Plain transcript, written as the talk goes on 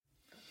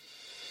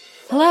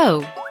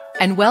Hello,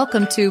 and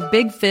welcome to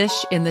Big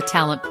Fish in the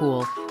Talent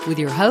Pool with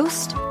your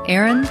host,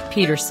 Erin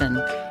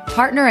Peterson,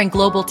 partner and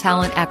global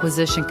talent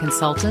acquisition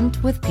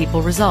consultant with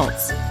People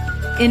Results.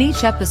 In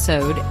each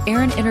episode,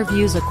 Erin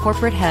interviews a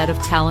corporate head of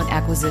talent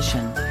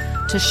acquisition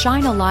to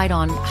shine a light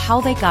on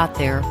how they got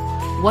there,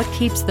 what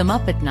keeps them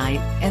up at night,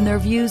 and their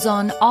views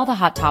on all the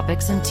hot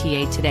topics in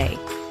TA today.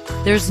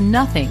 There's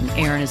nothing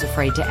Erin is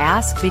afraid to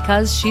ask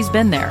because she's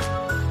been there.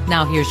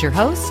 Now here's your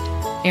host,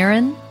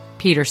 Erin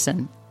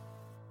Peterson.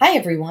 Hi,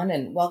 everyone,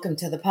 and welcome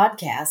to the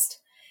podcast.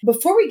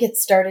 Before we get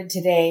started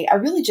today, I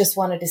really just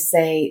wanted to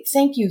say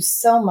thank you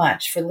so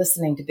much for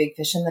listening to Big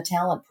Fish in the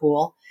Talent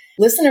Pool.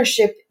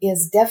 Listenership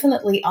is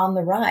definitely on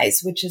the rise,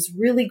 which is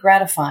really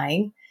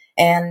gratifying.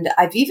 And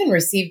I've even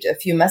received a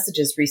few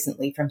messages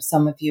recently from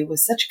some of you with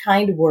such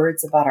kind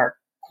words about our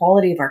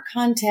quality of our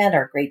content,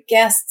 our great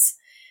guests,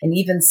 and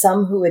even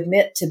some who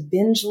admit to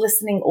binge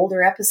listening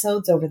older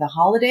episodes over the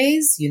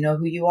holidays. You know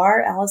who you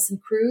are,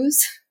 Allison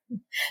Cruz.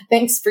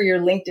 Thanks for your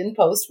LinkedIn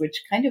post,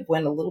 which kind of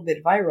went a little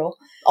bit viral.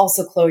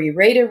 Also, Chloe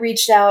Rada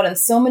reached out and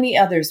so many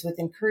others with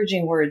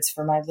encouraging words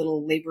for my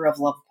little labor of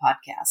love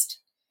podcast.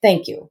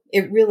 Thank you.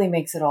 It really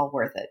makes it all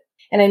worth it.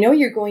 And I know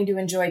you're going to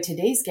enjoy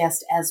today's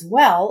guest as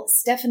well,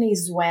 Stephanie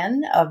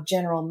Zywien of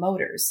General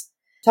Motors.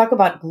 Talk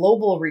about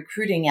global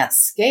recruiting at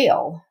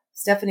scale.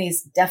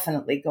 Stephanie's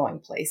definitely going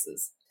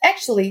places.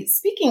 Actually,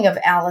 speaking of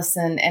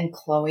Allison and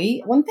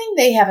Chloe, one thing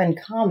they have in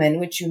common,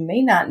 which you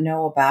may not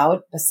know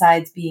about,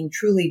 besides being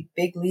truly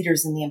big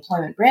leaders in the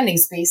employment branding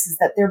space, is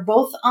that they're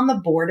both on the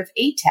board of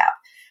ATAP,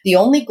 the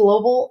only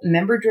global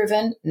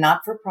member-driven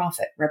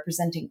not-for-profit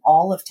representing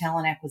all of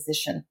talent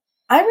acquisition.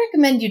 I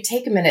recommend you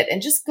take a minute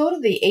and just go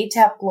to the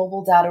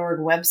atapglobal.org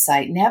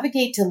website,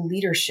 navigate to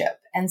leadership,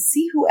 and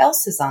see who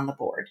else is on the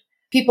board.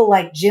 People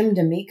like Jim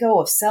D'Amico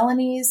of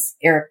Celanese,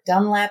 Eric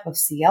Dunlap of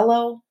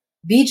Cielo,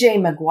 BJ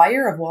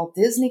McGuire of Walt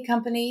Disney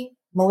Company,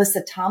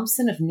 Melissa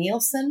Thompson of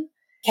Nielsen,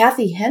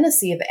 Kathy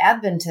Hennessy of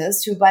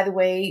Adventist, who, by the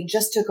way,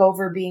 just took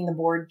over being the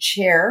board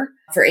chair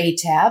for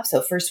ATAP,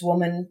 so first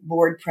woman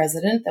board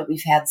president that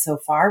we've had so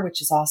far,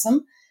 which is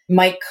awesome.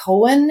 Mike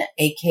Cohen,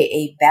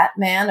 aka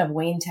Batman of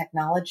Wayne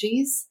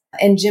Technologies,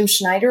 and Jim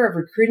Schneider of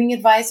Recruiting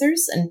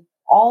Advisors, and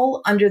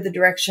all under the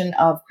direction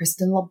of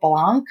Kristen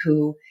LeBlanc,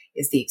 who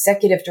is the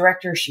executive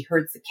director. She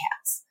herds the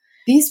cats.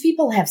 These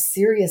people have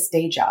serious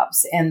day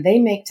jobs and they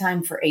make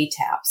time for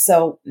ATAP.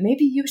 So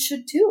maybe you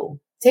should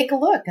too. Take a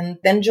look and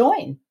then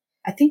join.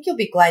 I think you'll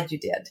be glad you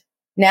did.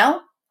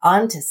 Now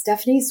on to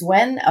Stephanie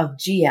Zywien of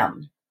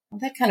GM. Well,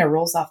 that kind of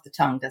rolls off the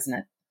tongue, doesn't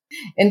it?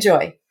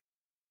 Enjoy.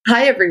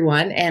 Hi,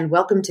 everyone, and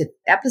welcome to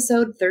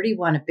episode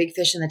 31 of Big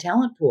Fish in the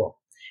Talent Pool.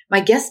 My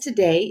guest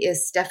today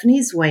is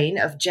Stephanie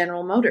Zywien of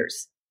General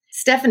Motors.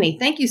 Stephanie,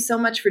 thank you so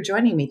much for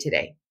joining me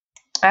today.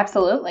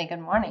 Absolutely.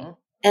 Good morning.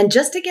 And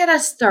just to get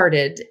us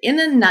started, in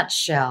a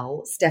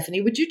nutshell, Stephanie,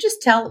 would you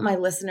just tell my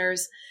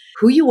listeners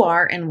who you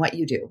are and what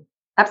you do?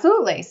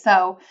 Absolutely.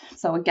 So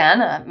again,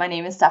 my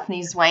name is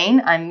Stephanie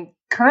Zywien. I'm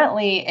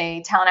currently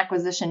a talent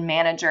acquisition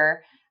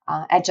manager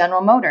at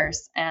General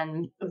Motors,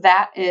 and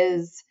that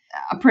is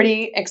a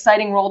pretty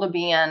exciting role to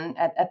be in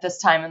at this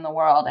time in the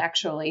world,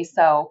 actually.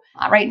 So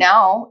right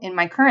now, in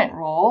my current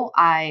role,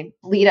 I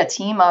lead a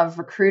team of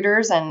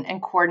recruiters and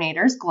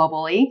coordinators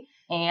globally,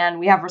 and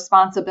we have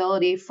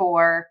responsibility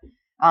for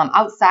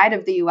outside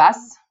of the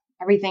U.S.,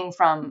 everything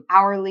from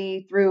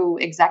hourly through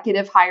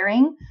executive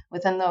hiring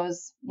within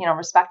those,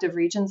 respective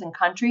regions and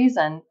countries.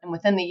 And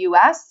within the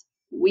U.S.,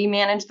 we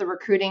manage the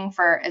recruiting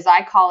for, as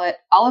I call it,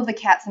 all of the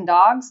cats and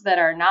dogs that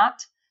are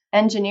not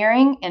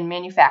engineering and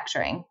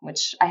manufacturing,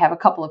 which I have a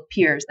couple of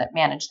peers that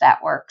manage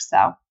that work.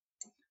 So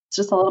it's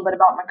just a little bit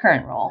about my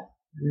current role.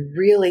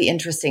 Really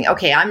interesting.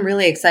 Okay, I'm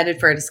really excited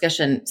for our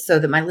discussion so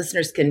that my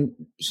listeners can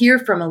hear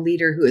from a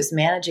leader who is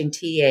managing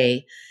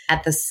TA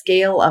at the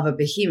scale of a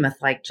behemoth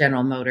like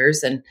General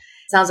Motors. And it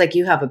sounds like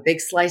you have a big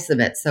slice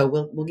of it. So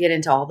we'll get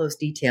into all those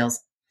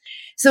details.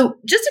 So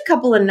just a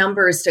couple of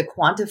numbers to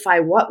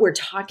quantify what we're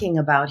talking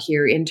about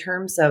here in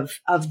terms of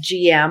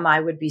GM. I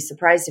would be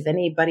surprised if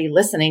anybody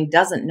listening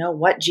doesn't know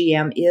what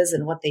GM is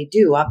and what they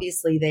do.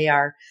 Obviously, they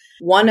are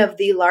one of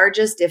the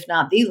largest, if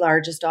not the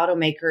largest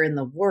automaker in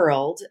the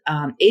world,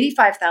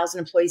 85,000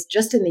 employees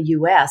just in the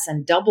U.S.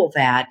 and double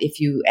that if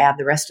you add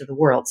the rest of the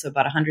world. So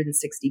about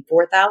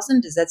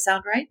 164,000. Does that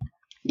sound right?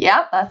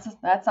 Yeah,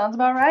 that sounds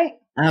about right.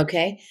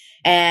 Okay.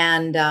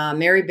 And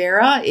Mary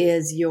Barra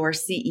is your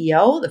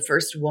CEO, the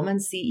first woman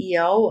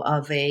CEO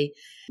of a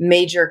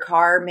major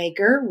car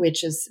maker,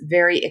 which is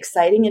very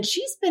exciting. And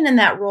she's been in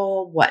that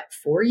role,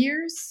 4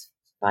 years?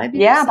 5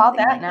 years? Yeah, about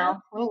that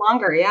now. A little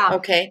longer, yeah.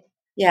 Okay.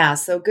 Yeah,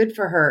 so good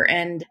for her.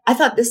 And I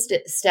thought this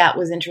stat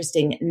was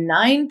interesting.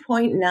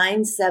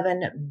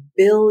 9.97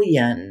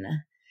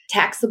 billion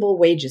taxable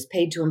wages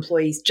paid to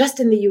employees just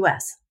in the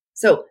U.S.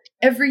 So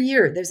every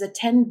year there's a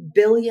 $10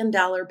 billion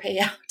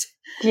payout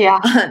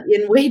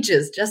in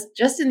wages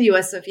just in the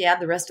U.S. So if you add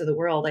the rest of the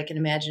world, I can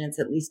imagine it's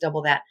at least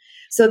double that.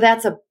 So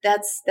that's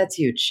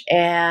huge.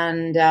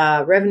 And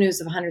revenues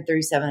of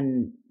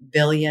 137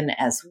 billion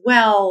as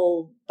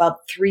well. about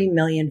 3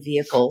 million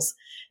vehicles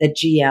that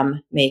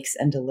GM makes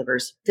and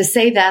delivers. To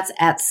say that's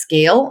at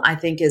scale, I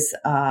think is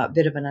a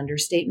bit of an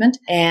understatement.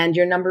 And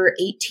you're number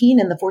 18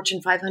 in the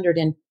Fortune 500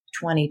 in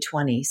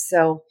 2020.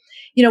 So,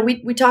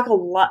 we talk a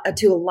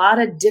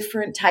lot of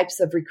different types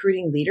of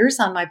recruiting leaders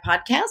on my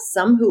podcast,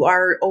 some who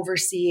are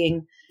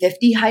overseeing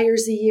 50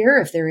 hires a year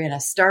if they're in a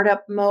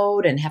startup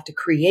mode and have to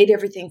create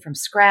everything from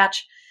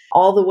scratch,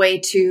 all the way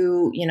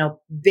to,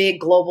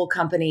 big global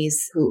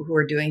companies who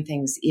are doing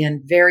things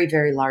in very,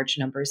 very large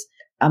numbers.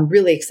 I'm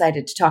really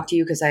excited to talk to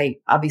you because I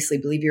obviously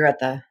believe you're at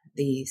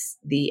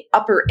the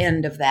upper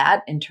end of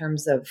that in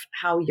terms of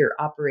how you're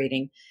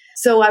operating.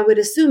 So I would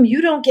assume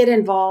you don't get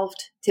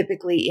involved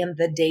typically in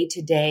the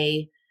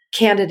day-to-day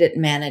candidate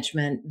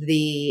management.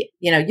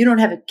 You don't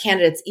have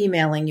candidates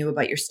emailing you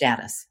about your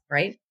status,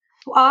 right?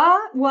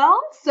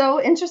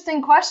 So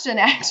interesting question,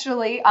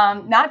 actually.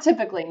 Not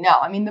typically, no.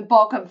 I mean, the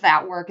bulk of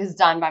that work is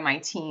done by my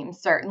team,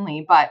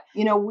 certainly. But,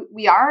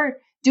 we are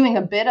doing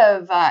a bit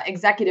of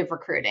executive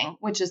recruiting,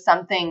 which is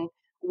something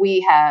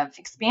we have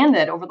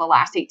expanded over the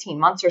last 18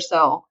 months or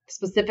so,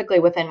 specifically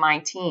within my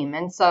team.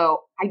 And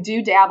so I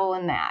do dabble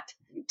in that.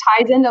 It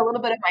ties into a little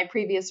bit of my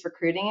previous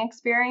recruiting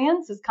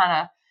experience is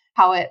kind of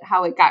how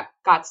it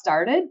got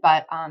started.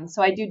 But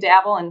so I do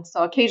dabble. And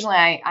so occasionally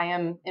I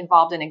am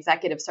involved in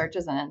executive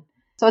searches. And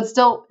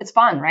so it's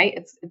fun, right?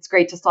 It's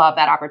great to still have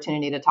that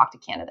opportunity to talk to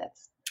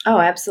candidates. Oh,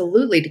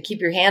 absolutely. To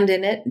keep your hand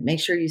in it, make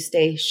sure you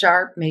stay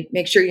sharp,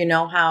 make sure you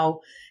know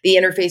how the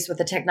interface with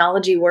the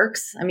technology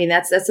works. I mean,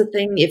 that's the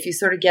thing. If you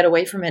sort of get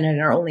away from it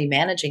and are only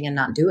managing and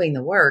not doing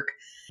the work,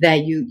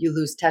 that you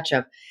lose touch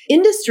of.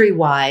 Industry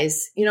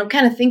wise,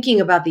 kind of thinking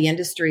about the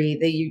industry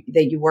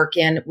that you work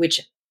in, which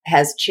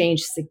has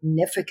changed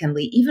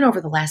significantly, even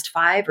over the last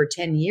 5 or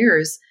 10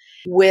 years,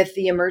 with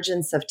the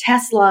emergence of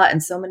Tesla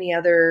and so many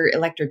other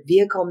electric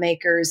vehicle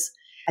makers.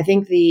 I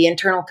think the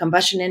internal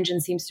combustion engine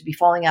seems to be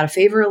falling out of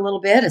favor a little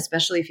bit,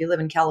 especially if you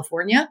live in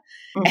California.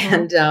 Mm-hmm.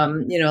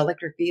 And,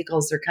 electric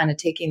vehicles are kind of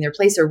taking their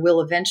place or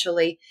will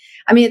eventually.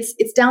 I mean,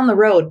 it's down the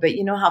road, but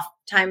you know how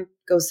time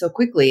goes so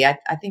quickly. I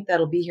think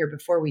that'll be here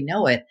before we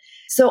know it.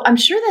 So I'm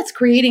sure that's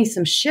creating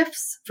some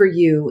shifts for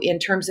you in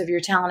terms of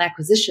your talent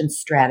acquisition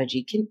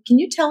strategy. Can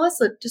you tell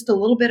us just a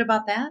little bit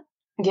about that?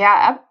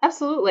 Yeah,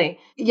 absolutely.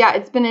 Yeah,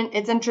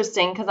 it's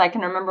interesting because I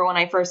can remember when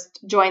I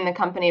first joined the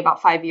company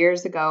about 5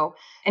 years ago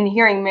and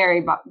hearing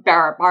Mary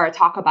Barra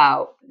talk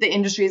about the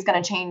industry is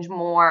going to change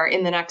more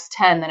in the next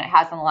 10 than it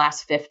has in the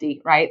last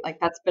 50, right? Like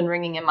that's been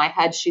ringing in my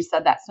head. She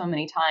said that so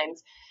many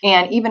times.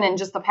 And even in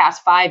just the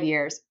past 5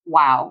 years,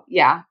 wow.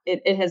 Yeah,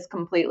 it has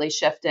completely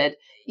shifted.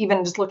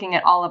 Even just looking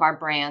at all of our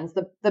brands,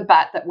 the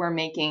bet that we're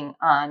making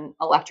on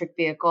electric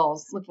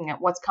vehicles, looking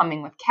at what's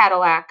coming with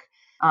Cadillac,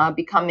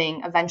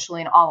 becoming eventually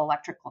an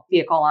all-electric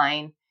vehicle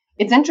line.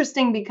 It's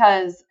interesting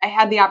because I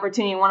had the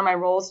opportunity in one of my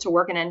roles to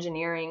work in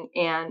engineering.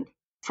 And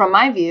from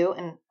my view,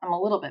 and I'm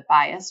a little bit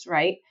biased,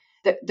 right?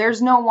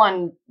 There's no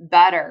one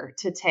better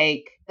to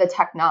take the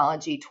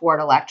technology toward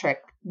electric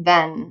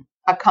than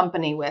a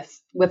company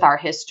with our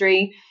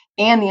history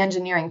and the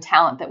engineering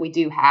talent that we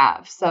do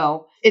have.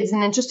 So it's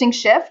an interesting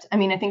shift. I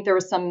mean, I think there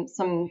was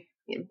some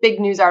big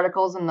news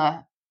articles in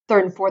the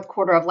third and fourth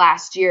quarter of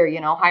last year,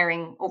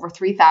 hiring over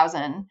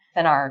 3,000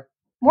 in our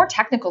more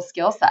technical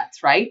skill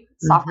sets, right?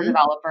 Mm-hmm. Software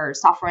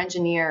developers, software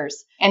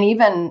engineers, and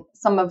even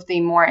some of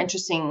the more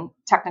interesting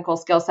technical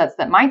skill sets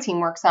that my team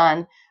works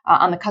on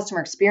the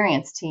customer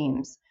experience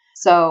teams.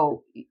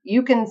 So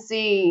you can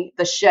see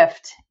the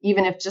shift,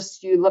 even if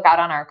just you look out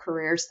on our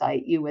career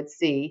site, you would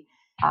see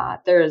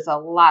there's a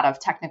lot of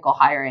technical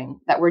hiring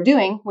that we're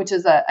doing, which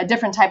is a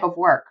different type of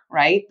work,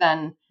 right,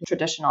 than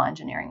traditional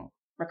engineering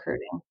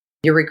recruiting.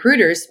 Your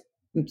recruiters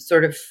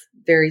sort of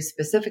very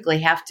specifically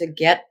have to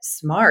get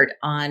smart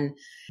on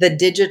the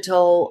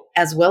digital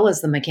as well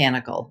as the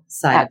mechanical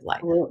side of life.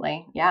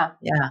 Absolutely. Yeah.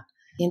 Yeah.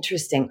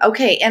 Interesting.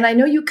 Okay. And I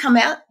know you come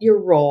at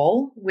your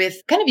role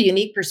with kind of a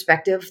unique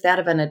perspective, that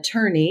of an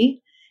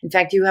attorney. In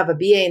fact, you have a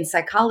BA in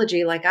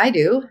psychology like I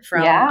do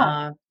from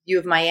U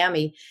of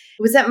Miami.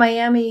 Was that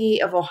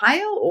Miami of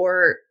Ohio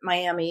or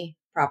Miami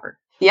proper?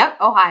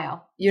 Yep,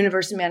 Ohio.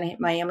 University of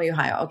Miami,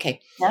 Ohio.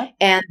 Okay. Yeah.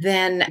 And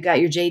then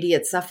got your JD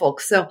at Suffolk.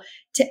 So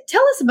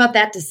tell us about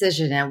that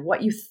decision and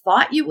what you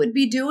thought you would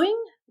be doing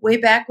way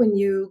back when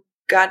you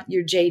got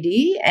your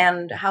JD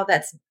and how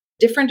that's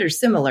different or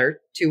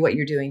similar to what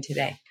you're doing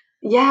today.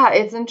 Yeah,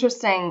 it's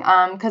interesting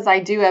because I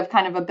do have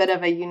kind of a bit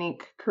of a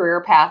unique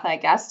career path, I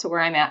guess, to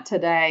where I'm at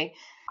today.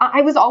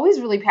 I was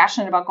always really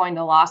passionate about going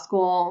to law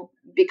school,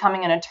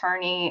 becoming an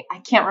attorney. I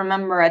can't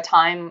remember a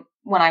time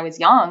when I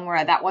was young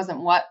where that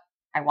wasn't what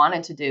I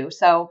wanted to do.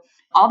 So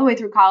all the way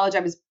through college, I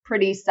was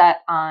pretty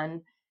set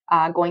on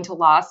going to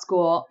law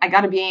school. I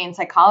got a BA in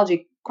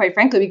psychology, quite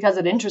frankly, because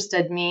it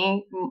interested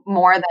me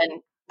more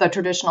than the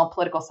traditional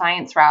political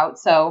science route.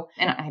 So,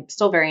 and I'm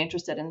still very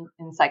interested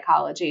in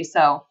psychology.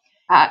 So,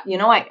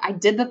 I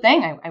did the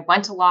thing. I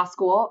went to law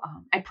school.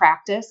 I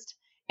practiced,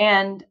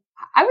 and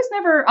I was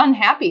never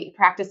unhappy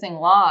practicing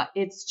law.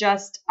 It's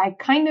just I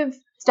kind of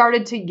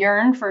started to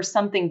yearn for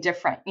something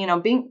different.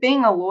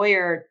 Being a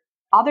lawyer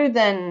other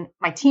than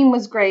my team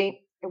was great,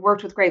 I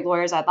worked with great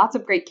lawyers, I had lots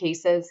of great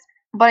cases,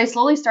 but I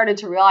slowly started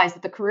to realize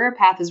that the career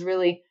path is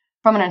really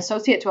from an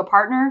associate to a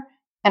partner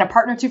and a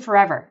partner to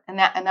forever. And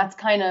that's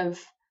kind of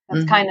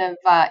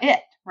it,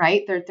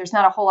 right? There's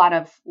not a whole lot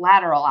of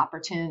lateral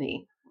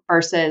opportunity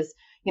versus,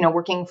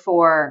 working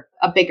for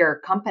a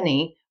bigger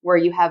company where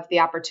you have the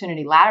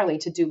opportunity laterally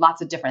to do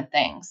lots of different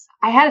things.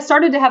 I had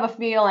started to have a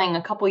feeling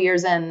a couple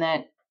years in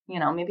that,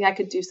 maybe I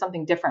could do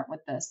something different with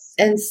this.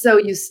 And so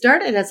you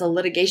started as a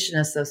litigation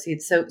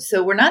associate.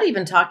 So we're not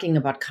even talking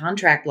about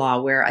contract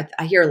law, where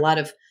I hear a lot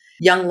of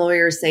young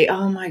lawyers say,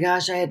 oh my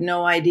gosh, I had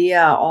no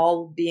idea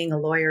all being a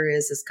lawyer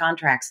is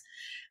contracts.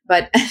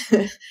 But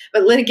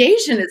but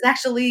litigation is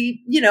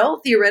actually,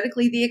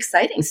 theoretically the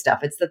exciting stuff.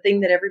 It's the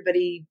thing that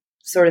everybody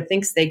sort of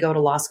thinks they go to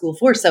law school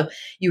for. So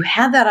you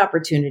had that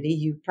opportunity.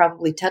 You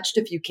probably touched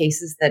a few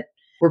cases that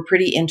were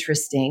pretty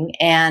interesting,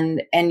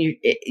 and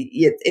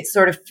it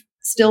sort of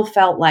still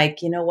felt like,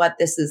 what,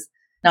 this is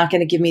not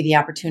going to give me the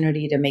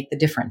opportunity to make the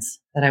difference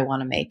that I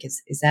want to make.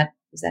 Is that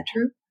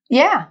true?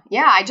 Yeah.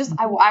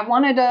 I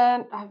wanted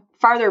a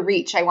farther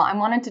reach. I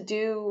wanted to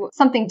do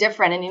something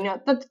different.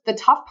 And, the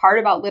tough part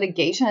about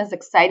litigation, as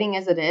exciting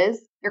as it is,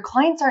 your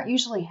clients aren't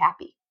usually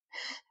happy.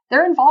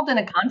 They're involved in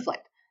a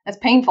conflict that's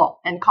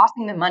painful and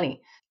costing them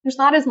money. There's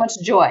not as much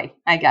joy,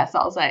 I guess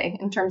I'll say,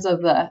 in terms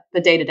of the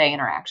day-to-day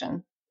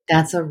interaction.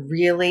 That's a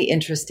really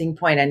interesting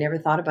point. I never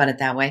thought about it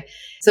that way.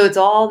 So it's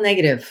all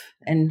negative.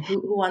 And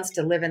who wants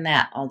to live in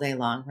that all day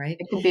long, right?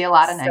 It can be a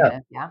lot of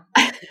negative, yeah.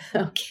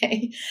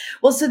 Okay.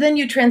 Well, so then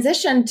you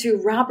transitioned to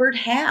Robert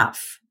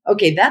Half.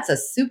 Okay, that's a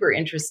super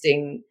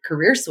interesting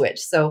career switch.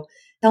 So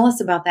tell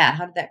us about that.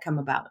 How did that come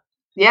about?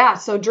 Yeah,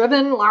 so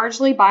driven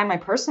largely by my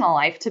personal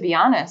life, to be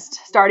honest,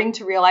 starting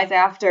to realize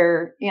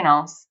after,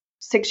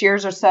 6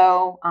 years or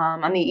so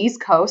on the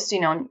East Coast,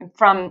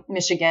 from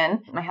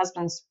Michigan. My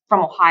husband's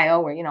from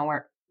Ohio,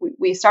 where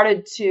we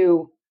started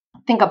to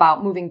think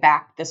about moving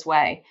back this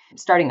way,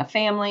 starting a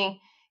family.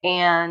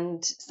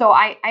 And so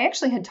I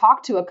actually had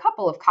talked to a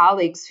couple of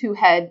colleagues who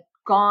had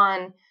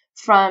gone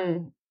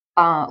from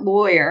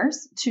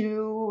lawyers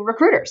to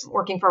recruiters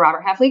working for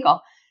Robert Half Legal.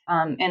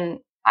 And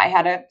I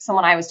had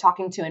someone I was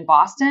talking to in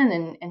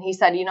Boston, and he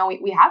said,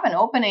 we have an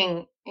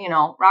opening,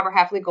 Robert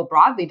Half Legal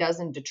broadly does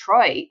in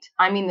Detroit.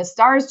 I mean, the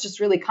stars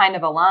just really kind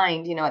of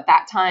aligned. At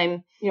that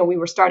time, we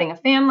were starting a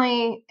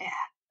family,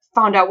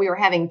 found out we were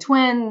having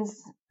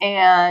twins,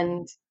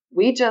 and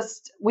we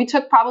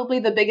took probably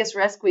the biggest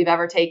risk we've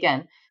ever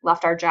taken,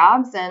 left our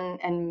jobs,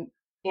 and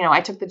I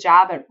took the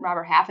job at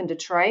Robert Half in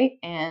Detroit,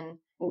 and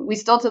we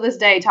still to this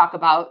day talk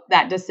about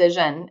that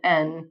decision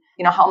and,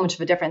 how much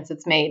of a difference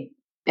it's made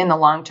in the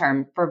long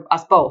term for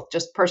us both,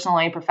 just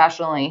personally and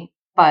professionally,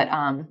 but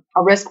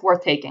a risk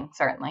worth taking,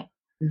 certainly.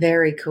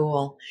 Very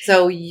cool.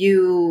 So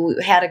you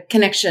had a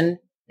connection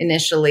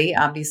initially,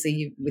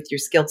 obviously, with your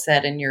skill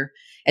set and your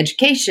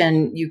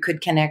education, you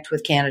could connect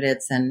with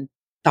candidates and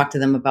talk to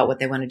them about what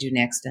they want to do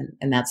next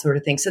and that sort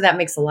of thing. So that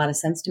makes a lot of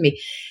sense to me.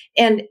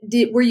 And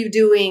were you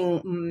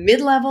doing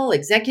mid-level,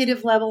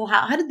 executive level?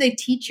 How did they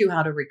teach you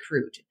how to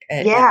recruit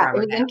at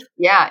Robert Half?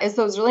 It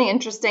was really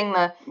interesting.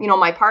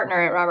 My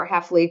partner at Robert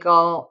Half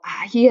Legal,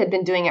 he had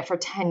been doing it for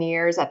 10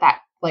 years at that,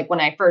 like when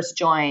I first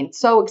joined,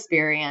 so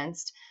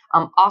experienced.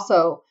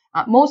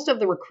 Most of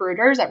the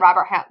recruiters at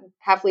Robert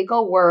Half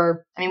Legal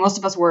most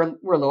of us were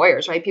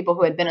lawyers, right? People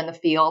who had been in the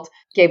field,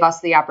 gave us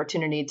the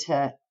opportunity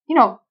to,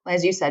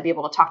 as you said, be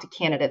able to talk to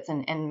candidates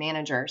and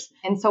managers.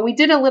 And so we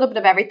did a little bit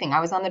of everything. I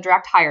was on the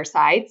direct hire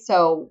side.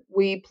 So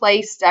we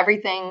placed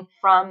everything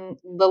from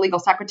the legal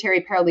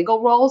secretary,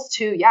 paralegal roles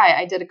to,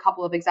 I did a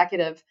couple of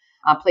executive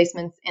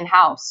placements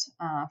in-house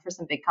for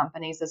some big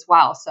companies as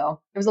well. So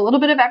it was a little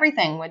bit of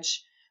everything,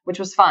 which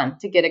was fun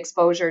to get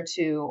exposure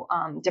to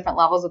different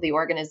levels of the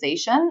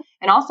organization.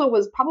 And also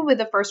was probably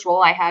the first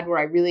role I had where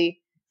I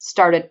really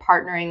started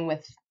partnering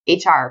with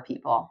HR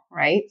people,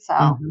 right?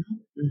 So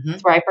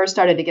that's where I first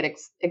started to get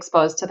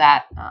exposed to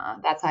that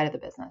side of the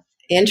business.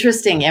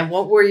 Interesting. And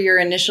what were your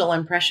initial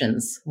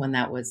impressions when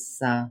that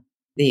was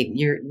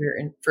your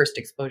first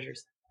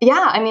exposures?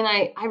 Yeah,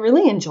 I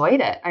really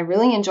enjoyed it. I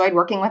really enjoyed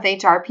working with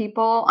HR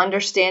people,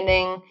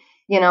 understanding,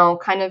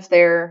 kind of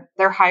their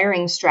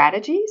hiring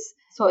strategies.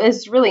 So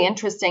it's really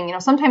interesting.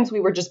 Sometimes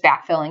we were just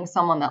backfilling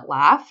someone that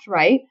left,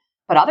 right?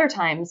 But other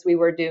times we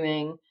were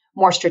doing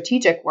more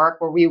strategic work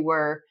where we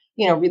were,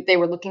 they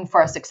were looking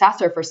for a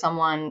successor for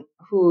someone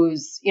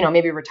who's,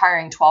 maybe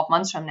retiring 12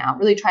 months from now,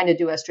 really trying to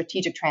do a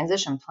strategic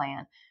transition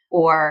plan.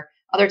 Or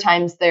other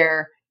times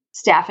they're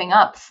staffing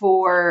up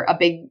for a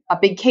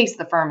big case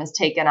the firm has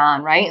taken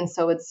on, right? And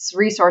so it's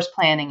resource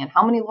planning and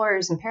how many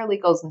lawyers and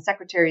paralegals and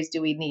secretaries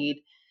do we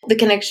need? The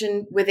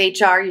connection with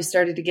HR, you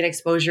started to get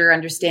exposure,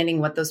 understanding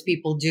what those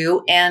people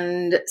do.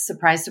 And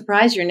surprise,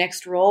 surprise, your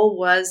next role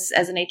was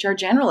as an HR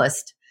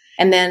generalist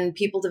and then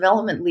people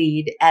development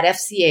lead at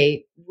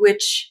FCA,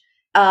 which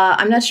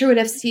I'm not sure what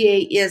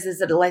FCA is.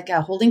 Is it like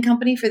a holding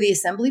company for the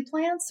assembly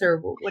plants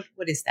or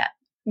what is that?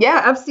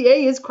 Yeah,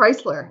 FCA is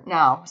Chrysler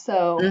now.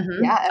 So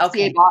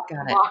FCA bought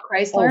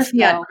Chrysler. Oh,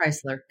 Fiat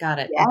Chrysler. Got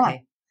it. Yeah.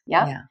 Okay.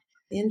 Yeah.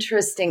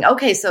 Interesting.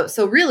 Okay,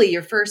 so really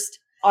your first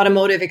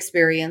automotive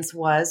experience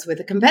was with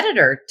a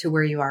competitor to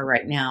where you are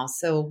right now.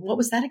 So what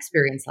was that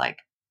experience like?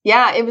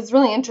 Yeah, it was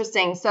really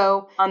interesting.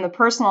 So on the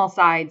personal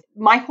side,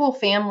 my whole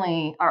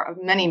family, or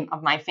many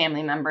of my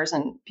family members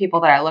and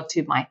people that I look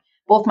to,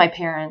 both my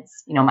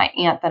parents, my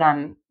aunt that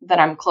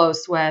I'm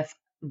close with,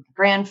 my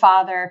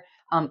grandfather,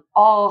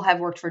 all have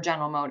worked for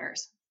General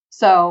Motors.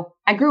 So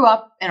I grew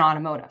up in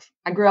automotive.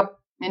 I grew up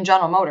in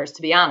General Motors,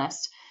 to be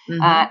honest.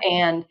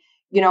 And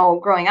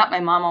growing up, my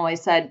mom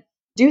always said,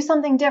 do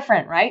something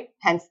different, right?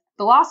 Hence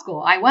the law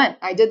school.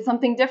 I did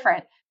something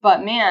different.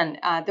 But man,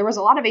 there was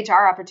a lot of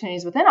HR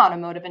opportunities within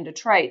automotive in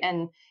Detroit,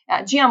 and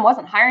GM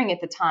wasn't hiring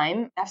at the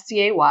time.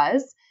 FCA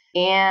was.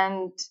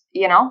 And,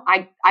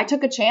 I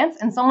took a chance,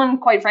 and someone,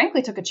 quite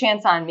frankly, took a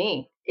chance on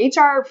me.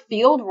 HR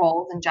field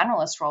roles and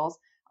generalist roles,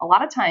 a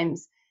lot of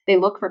times they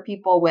look for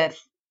people with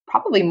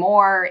probably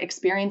more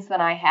experience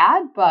than I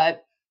had,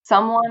 but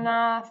someone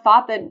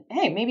thought that,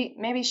 hey,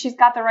 maybe she's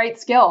got the right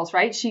skills,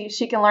 right?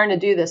 She can learn to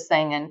do this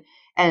thing.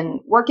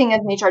 And working as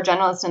an HR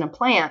generalist in a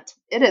plant,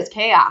 it is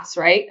chaos,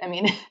 right? I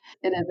mean,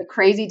 it is a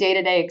crazy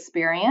day-to-day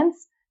experience,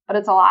 but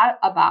it's a lot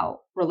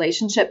about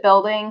relationship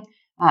building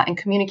and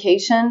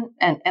communication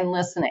and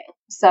listening.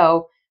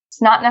 So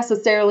it's not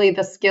necessarily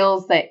the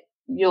skills that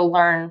you'll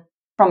learn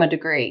from a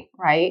degree,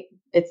 right?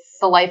 It's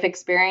the life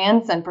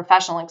experience and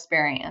professional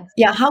experience.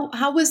 Yeah.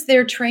 How was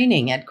their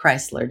training at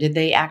Chrysler? Did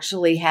they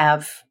actually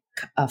have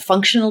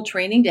functional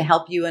training to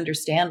help you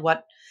understand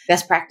what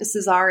best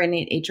practices are in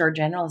the HR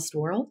generalist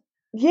world?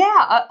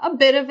 Yeah, a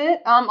bit of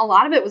it. A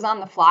lot of it was on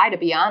the fly, to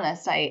be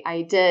honest.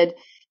 I did,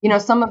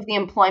 some of the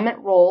employment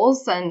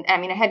roles. And I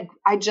mean,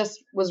 I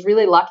just was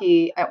really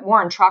lucky at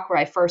Warren Truck where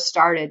I first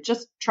started,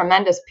 just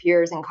tremendous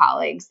peers and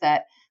colleagues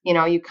that,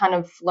 you kind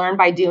of learn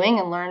by doing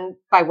and learn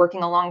by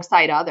working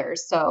alongside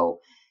others. So,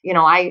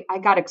 I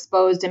got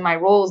exposed in my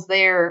roles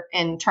there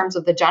in terms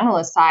of the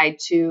generalist side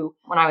to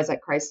when I was at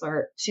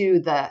Chrysler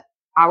to the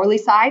hourly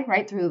side,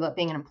 right? Through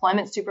being an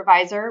employment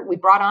supervisor, we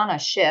brought on a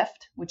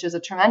shift, which is a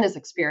tremendous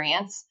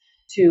experience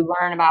to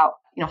learn about,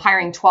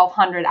 hiring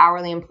 1,200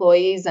 hourly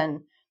employees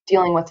and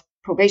dealing with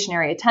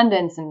probationary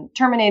attendance and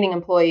terminating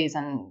employees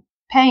and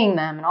paying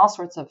them and all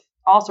sorts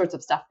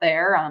of stuff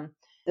there.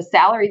 The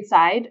salaried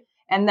side.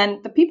 And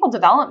then the people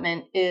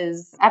development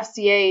is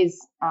FCA's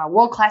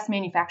world-class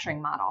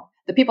manufacturing model.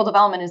 The people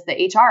development is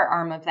the HR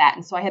arm of that.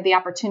 And so I had the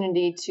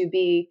opportunity to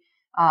be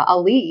a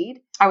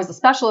lead. I was a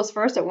specialist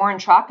first at Warren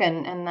Truck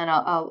and then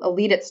a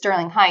lead at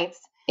Sterling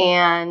Heights.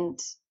 And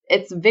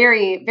it's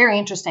very, very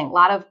interesting. A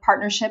lot of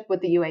partnership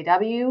with the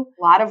UAW,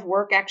 a lot of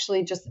work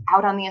actually just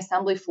out on the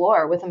assembly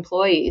floor with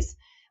employees,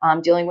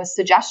 dealing with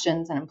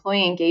suggestions and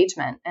employee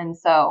engagement. And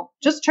so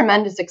just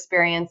tremendous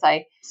experience.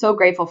 I'm so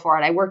grateful for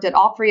it. I worked at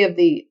all three of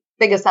the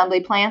big assembly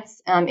plants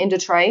in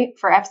Detroit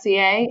for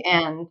FCA,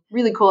 and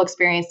really cool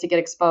experience to get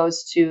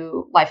exposed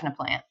to life in a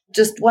plant.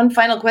 Just one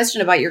final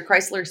question about your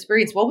Chrysler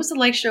experience. What was it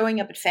like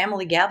showing up at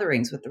family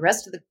gatherings with the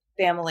rest of the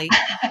family,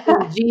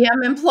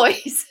 GM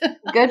employees?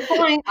 Good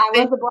point. I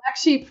was a black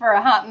sheep for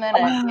a hot minute.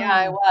 Oh. Yeah,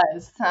 I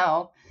was.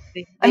 So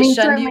they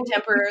shunned you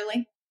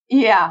temporarily?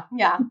 Yeah.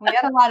 We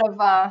had a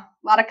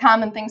lot of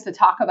common things to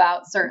talk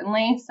about,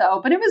 certainly. So,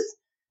 but it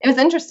was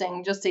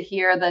interesting just to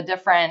hear the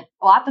different,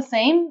 a lot the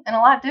same and a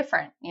lot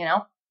different,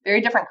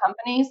 very different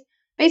companies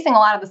facing a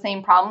lot of the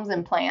same problems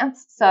in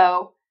plants.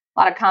 So a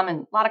lot of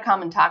common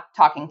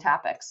talking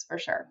topics for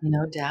sure.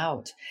 No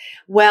doubt.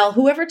 Well,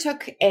 whoever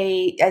took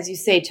a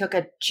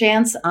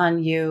chance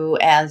on you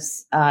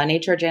as an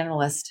HR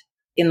generalist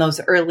in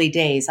those early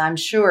days, I'm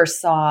sure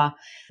saw,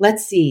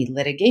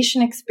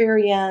 litigation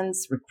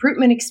experience,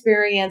 recruitment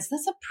experience.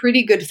 That's a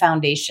pretty good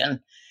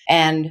foundation.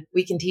 And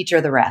we can teach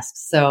her the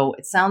rest. So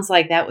it sounds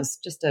like that was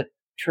just a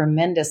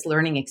tremendous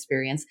learning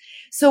experience.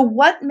 So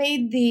what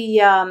made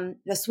the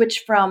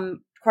switch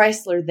from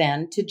Chrysler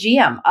then to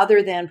GM,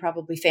 other than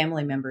probably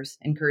family members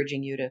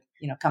encouraging you to,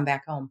 come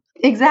back home?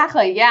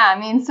 Exactly. Yeah. I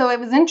mean, so it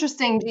was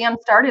interesting. GM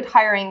started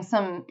hiring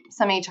some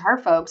HR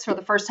folks for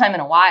the first time in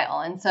a while.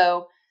 And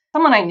so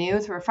someone I knew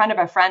through a friend of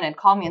a friend had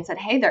called me and said,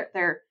 hey,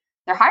 they're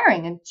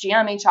hiring a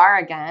GM HR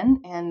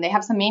again, and they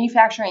have some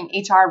manufacturing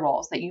HR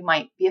roles that you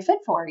might be a fit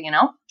for,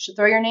 should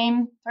throw your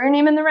name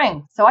in the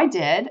ring. So I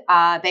did.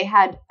 They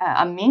had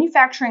a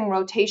manufacturing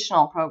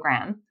rotational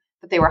program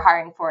that they were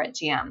hiring for at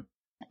GM.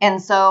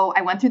 And so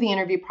I went through the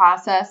interview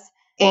process,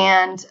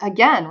 and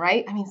again,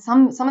 right? I mean,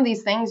 some of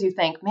these things you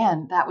think,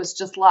 man, that was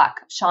just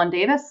luck. Sean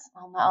Davis,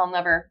 I'll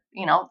never,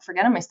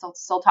 forget him. I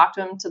still talk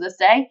to him to this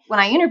day. When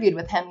I interviewed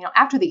with him,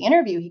 after the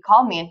interview, he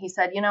called me and he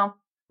said,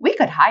 we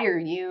could hire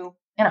you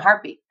in a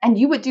heartbeat, and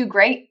you would do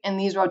great in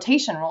these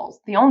rotation roles.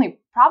 The only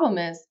problem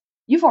is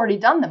you've already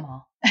done them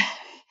all.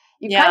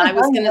 I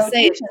was going to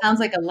say, it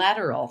sounds like a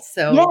lateral.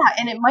 So yeah,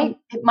 and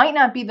it might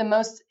not be the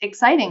most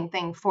exciting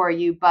thing for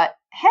you, but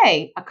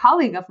hey, a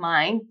colleague of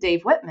mine,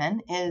 Dave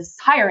Whitman, is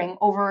hiring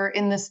over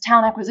in this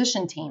talent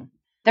acquisition team.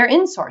 They're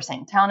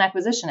insourcing talent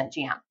acquisition at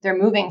GM. They're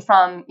moving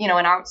from,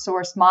 an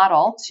outsourced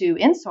model to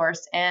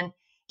insource, and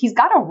he's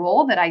got a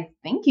role that I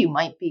think you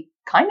might be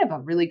kind of a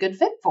really good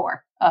fit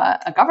for,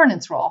 a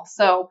governance role.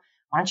 So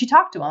why don't you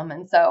talk to him?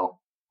 And so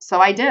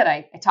I did.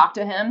 I talked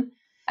to him.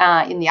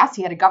 And yes,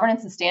 he had a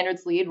governance and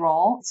standards lead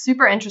role.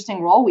 Super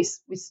interesting role. We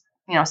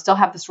still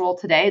have this role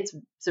today.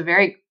 It's a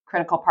very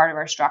critical part of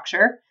our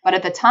structure. But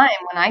at the time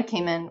when I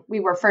came in, we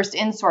were first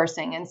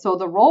insourcing. And so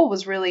the role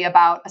was really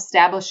about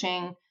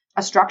establishing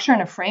a structure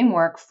and a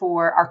framework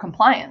for our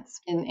compliance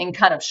in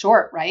kind of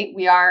short, right?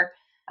 We are,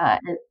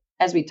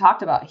 as we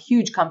talked about, a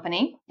huge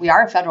company. We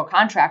are a federal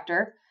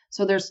contractor.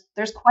 So there's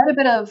quite a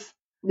bit of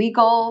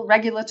legal,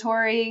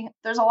 regulatory,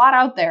 there's a lot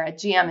out there at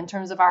GM in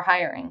terms of our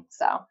hiring.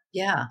 So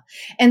yeah.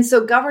 And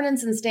so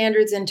governance and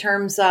standards in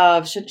terms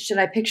of, should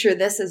I picture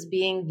this as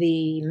being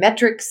the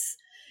metrics,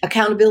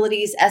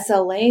 accountabilities,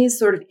 SLAs,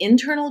 sort of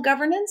internal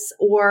governance,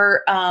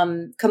 or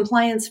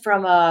compliance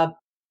from a...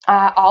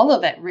 all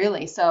of it,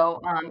 really.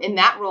 So in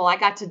that role, I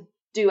got to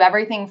do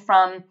everything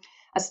from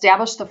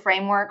establish the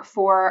framework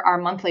for our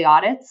monthly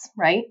audits,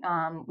 right?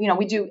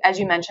 We do, as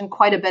you mentioned,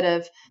 quite a bit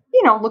of,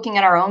 looking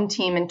at our own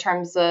team in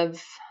terms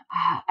of,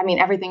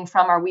 everything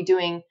from are we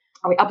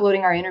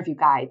uploading our interview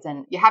guides?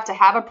 And you have to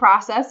have a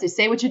process. You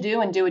say what you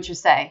do and do what you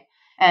say.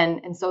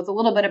 And so it's a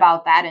little bit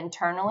about that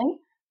internally,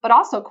 but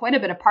also quite a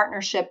bit of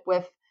partnership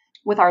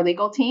with our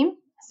legal team.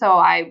 So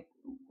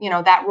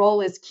that role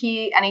is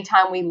key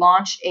anytime we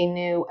launch a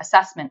new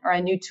assessment or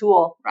a new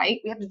tool, right?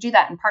 We have to do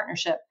that in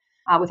partnership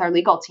with our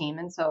legal team.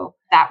 And so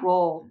that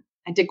role,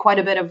 I did quite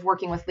a bit of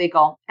working with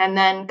legal, and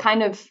then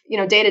kind of,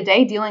 day to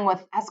day dealing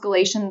with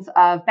escalations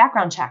of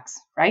background checks,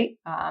 right?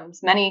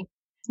 As many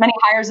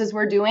hires as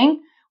we're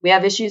doing, we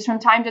have issues from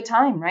time to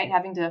time, right?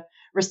 Having to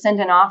rescind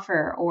an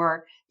offer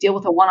or deal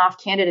with a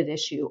one-off candidate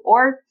issue,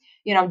 or,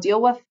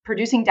 deal with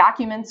producing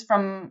documents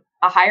from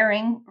a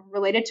hiring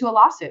related to a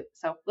lawsuit.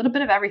 So a little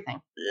bit of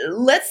everything.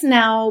 Let's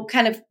now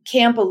kind of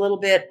camp a little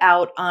bit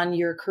out on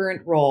your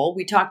current role.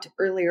 We talked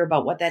earlier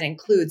about what that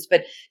includes,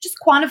 but just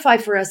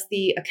quantify for us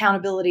the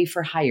accountability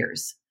for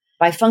hires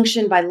by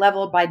function, by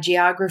level, by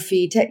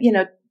geography,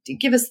 to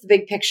give us the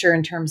big picture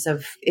in terms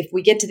of if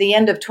we get to the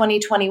end of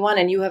 2021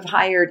 and you have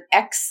hired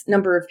X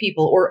number of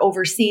people or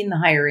overseen the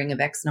hiring of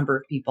X number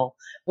of people,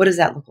 what does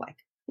that look like?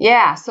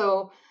 Yeah.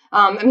 So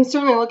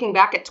certainly looking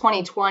back at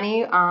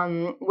 2020,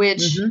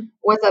 which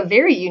was a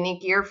very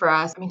unique year for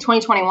us.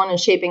 2021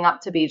 is shaping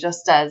up to be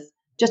just as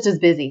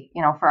busy,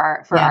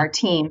 for our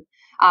team.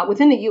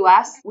 Within the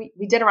U.S.,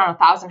 we did around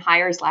 1,000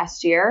 hires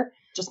last year,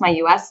 just my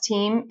U.S.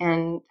 team,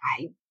 and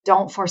I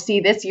don't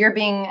foresee this year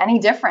being any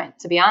different,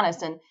 to be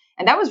honest. And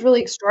that was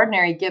really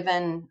extraordinary,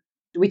 given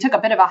we took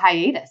a bit of a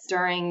hiatus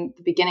during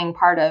the beginning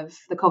part of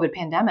the COVID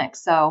pandemic.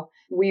 So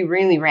we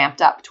really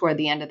ramped up toward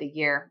the end of the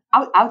year.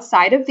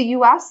 Outside of the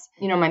U.S.,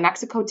 my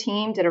Mexico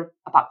team did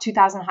about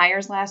 2,000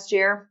 hires last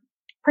year,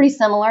 pretty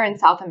similar in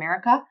South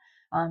America.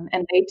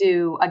 And they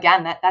do,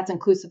 again, that's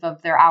inclusive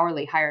of their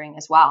hourly hiring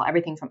as well,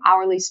 everything from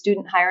hourly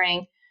student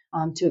hiring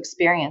to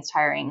experienced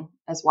hiring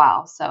as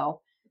well.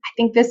 So I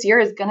think this year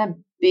is going to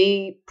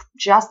be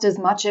just as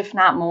much, if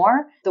not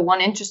more. The one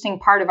interesting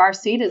part of our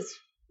seat is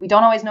we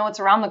don't always know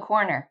what's around the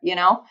corner.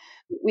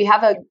 We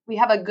have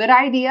a good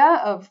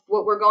idea of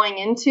what we're going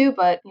into,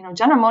 but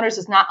General Motors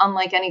is not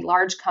unlike any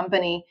large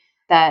company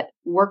that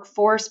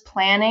workforce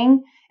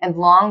planning and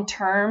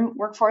long-term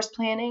workforce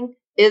planning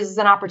is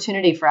an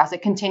opportunity for us.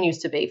 It continues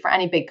to be for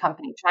any big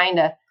company trying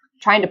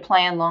to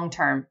plan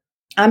long-term.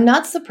 I'm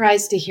not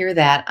surprised to hear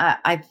that.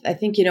 I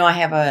think, I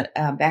have a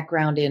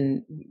background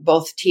in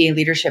both TA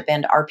leadership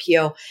and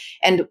RPO.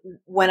 And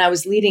when I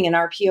was leading an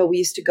RPO, we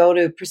used to go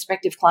to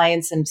prospective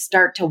clients and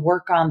start to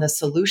work on the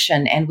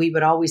solution. And we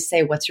would always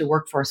say, what's your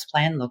workforce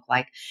plan look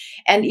like?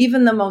 And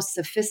even the most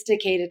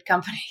sophisticated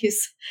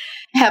companies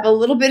have a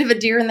little bit of a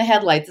deer in the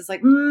headlights. It's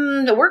like,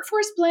 the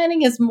workforce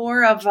planning is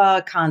more of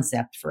a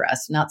concept for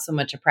us, not so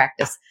much a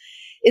practice.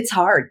 It's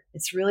hard.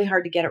 It's really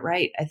hard to get it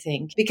right, I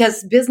think,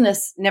 because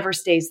business never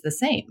stays the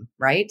same,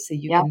 right? So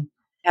you can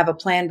have a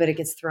plan, but it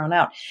gets thrown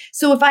out.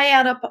 So if I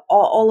add up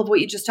all of what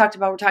you just talked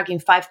about, we're talking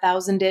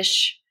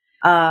 5,000-ish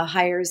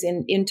hires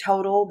in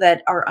total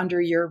that are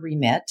under your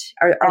remit.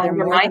 Are there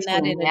more than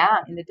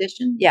that in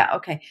addition? Yeah.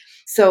 Okay.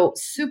 So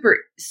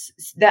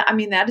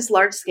that is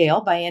large scale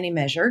by any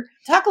measure.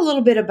 Talk a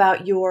little bit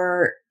about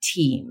your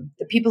team,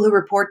 the people who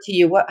report to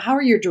you. How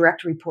are your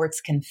direct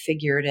reports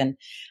configured? And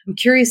I'm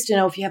curious to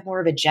know if you have more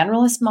of a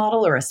generalist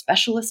model or a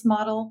specialist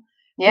model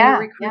for your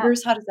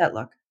recruiters. How does that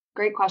look?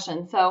 Great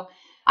question. So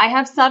I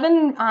have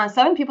seven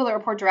people that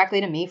report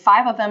directly to me.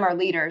 5 of them are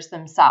leaders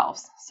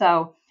themselves.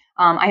 So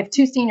I have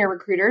 2 senior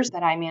recruiters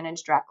that I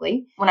manage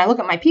directly. When I look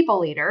at my people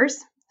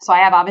leaders, so I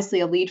have obviously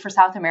a lead for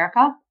South America,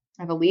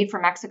 I have a lead for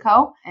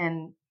Mexico,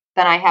 and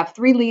then I have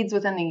 3 leads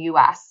within the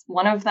U.S.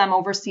 One of them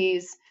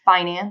oversees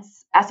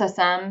finance,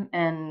 SSM,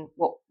 and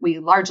what we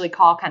largely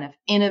call kind of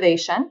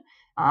innovation.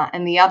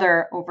 And the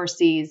other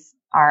oversees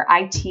our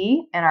IT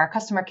and our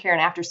customer care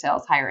and after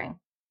sales hiring.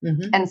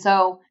 Mm-hmm. And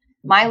so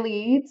my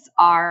leads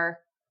are,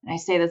 and I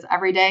say this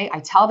every day, I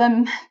tell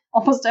them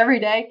almost every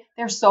day,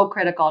 they're so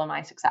critical to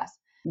my success.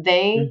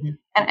 They, Mhm.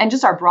 and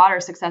just our broader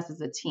success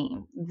as a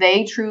team,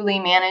 they truly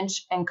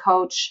manage and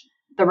coach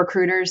the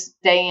recruiters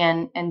day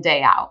in and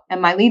day out.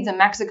 And my leads in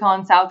Mexico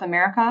and South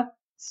America,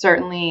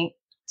 certainly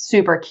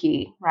super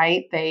key,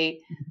 right? They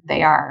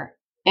are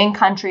in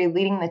country,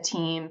 leading the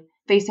team,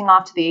 facing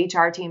off to the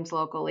HR teams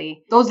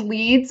locally. Those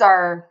leads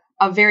are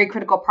a very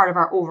critical part of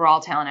our overall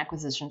talent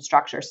acquisition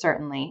structure,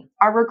 certainly.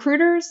 Our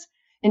recruiters,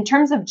 in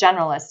terms of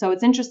generalists, so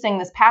it's interesting,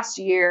 this past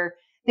year,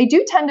 they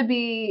do tend to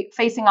be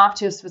facing off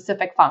to a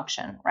specific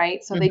function,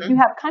 right? So they do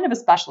have kind of a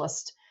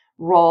specialist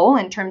role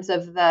in terms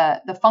of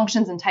the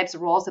functions and types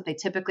of roles that they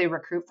typically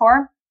recruit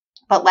for.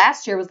 But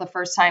last year was the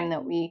first time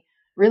that we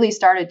really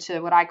started to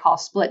what I call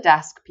split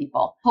desk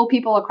people, pull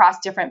people across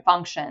different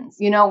functions.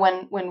 You know,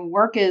 when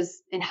work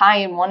is high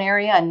in one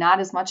area and not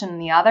as much in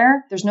the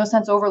other, there's no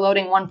sense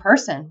overloading one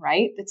person,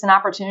 right? It's an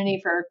opportunity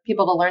for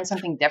people to learn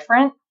something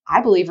different.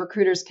 I believe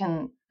recruiters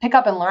can pick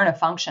up and learn a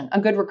function, a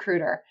good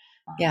recruiter.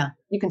 Yeah.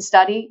 You can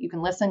study, you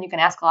can listen, you can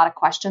ask a lot of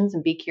questions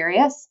and be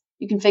curious.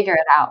 You can figure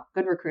it out.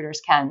 Good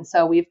recruiters can.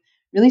 So we've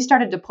really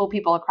started to pull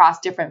people across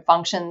different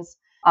functions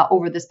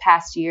over this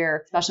past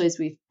year, especially as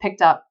we've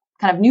picked up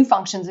kind of new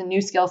functions and new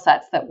skill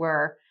sets that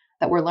we're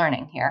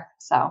learning here.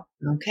 So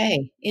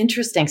Okay,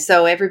 interesting.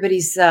 So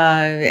everybody's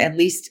at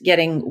least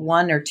getting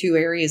one or two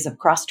areas of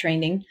cross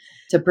training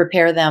to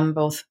prepare them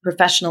both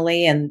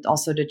professionally and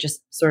also to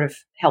just sort of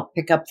help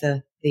pick up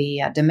the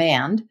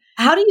demand.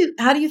 How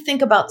do you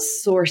think about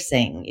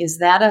sourcing? Is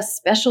that a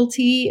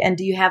specialty, and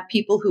do you have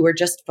people who are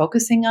just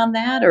focusing on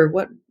that, or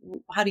what?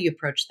 How do you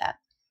approach that?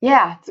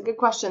 yeah, it's a good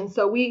question.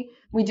 So we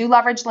do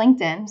leverage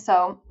LinkedIn.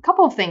 So a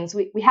couple of things.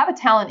 We have a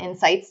talent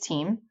insights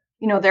team.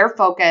 You know, their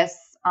focus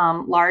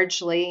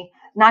largely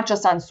not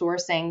just on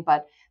sourcing,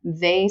 but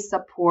they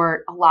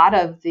support a lot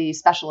of the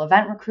special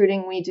event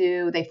recruiting we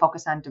do. They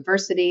focus on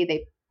diversity.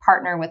 They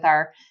partner with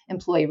our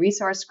employee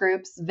resource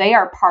groups. They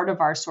are part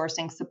of our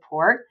sourcing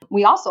support.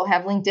 We also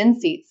have LinkedIn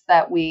seats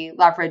that we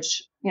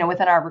leverage, you know,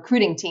 within our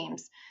recruiting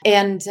teams.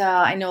 And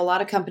I know a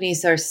lot of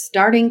companies are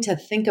starting to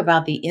think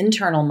about the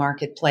internal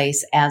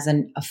marketplace as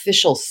an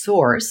official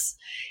source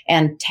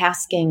and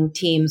tasking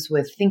teams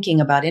with thinking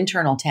about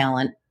internal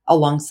talent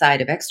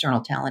alongside of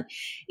external talent.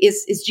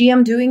 Is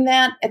GM doing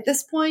that at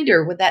this point,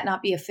 or would that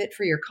not be a fit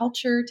for your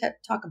culture?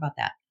 Talk about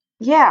that.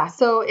 Yeah,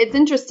 so it's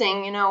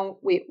interesting. You know,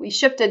 we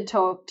shifted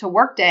to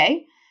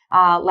Workday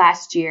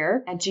last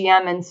year at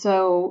GM, and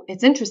so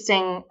it's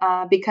interesting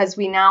because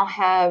we now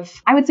have,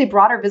 I would say,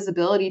 broader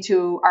visibility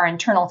to our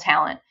internal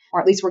talent, or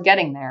at least we're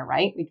getting there,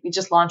 right? We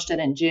just launched it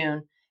in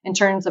June in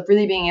terms of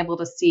really being able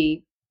to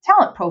see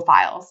talent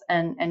profiles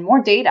and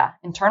more data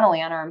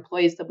internally on our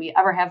employees than we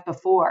ever have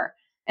before.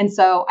 And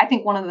so I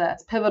think one of the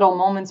pivotal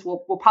moments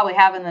we'll probably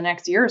have in the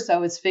next year or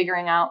so is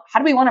figuring out, how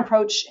do we want to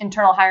approach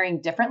internal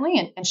hiring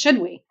differently, and should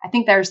we? I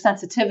think there's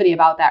sensitivity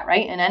about that,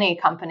 right? In any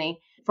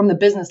company from the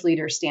business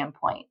leader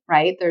standpoint,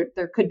 right?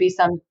 There could be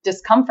some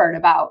discomfort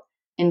about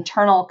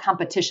internal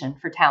competition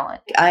for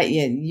talent.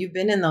 You've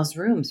been in those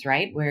rooms,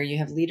 right? Where you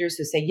have leaders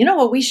who say, you know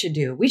what we should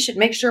do? We should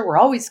make sure we're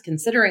always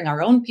considering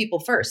our own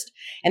people first.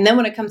 And then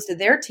when it comes to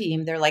their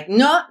team, they're like,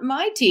 not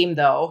my team,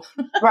 though.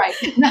 Right.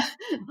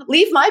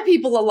 Leave my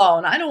people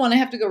alone. I don't want to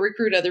have to go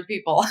recruit other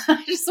people.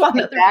 I just want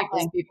other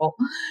people's people.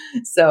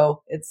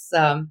 So it's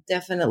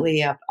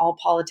definitely all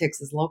politics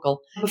is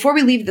local. Before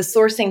we leave the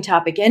sourcing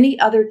topic, any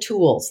other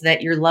tools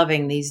that you're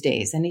loving these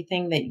days?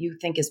 Anything that you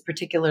think is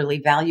particularly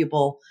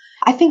valuable?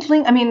 I think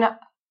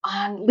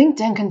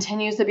LinkedIn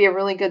continues to be a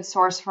really good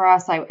source for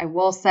us. I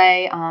will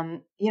say,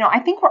 I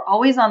think we're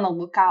always on the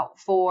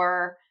lookout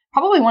for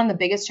probably one of the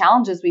biggest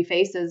challenges we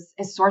face is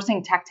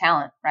sourcing tech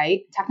talent, right?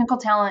 Technical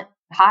talent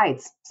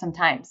hides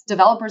sometimes.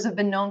 Developers have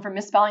been known for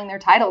misspelling their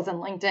titles in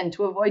LinkedIn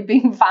to avoid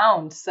being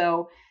found.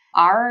 So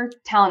our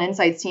talent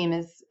insights team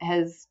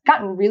has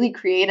gotten really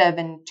creative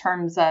in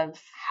terms of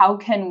how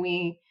can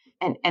we,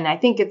 and I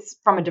think it's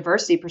from a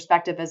diversity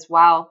perspective as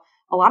well,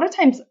 a lot of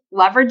times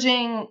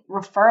leveraging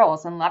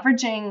referrals and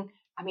leveraging,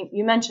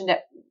 you mentioned it,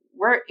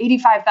 we're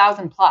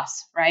 85,000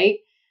 plus, right?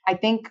 I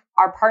think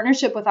our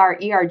partnership with our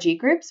ERG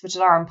groups, which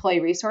is our employee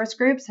resource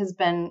groups,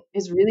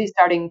 is really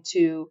starting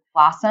to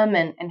blossom,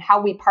 and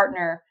how we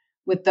partner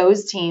with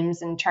those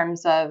teams in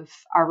terms of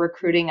our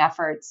recruiting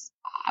efforts.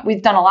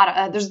 We've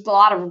done there's a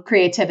lot of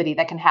creativity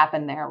that can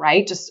happen there,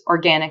 right? Just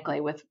organically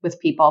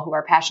with people who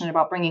are passionate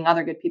about bringing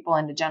other good people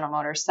into General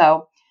Motors.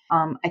 So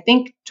I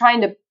think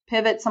trying to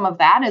pivot some of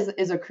that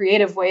is a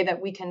creative way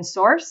that we can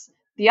source.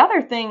 The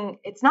other thing,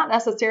 it's not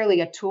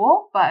necessarily a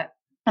tool, but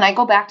when I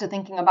go back to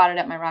thinking about it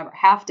at my Robert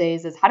Half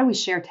days, is how do we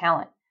share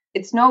talent?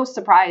 It's no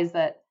surprise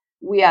that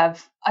we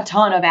have a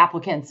ton of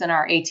applicants in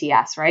our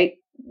ATS, right?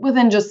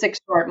 Within just 6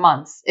 short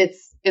months.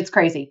 It's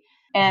crazy.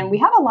 And we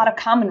have a lot of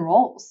common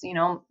roles. You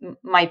know,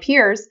 my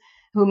peers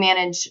who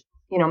manage,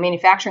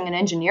 manufacturing and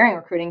engineering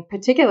recruiting,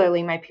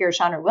 particularly my peer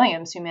Chandra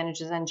Williams, who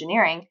manages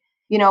engineering,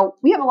 we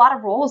have a lot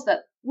of roles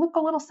that look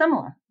a little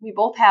similar. We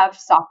both have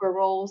software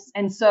roles.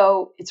 And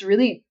so it's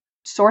really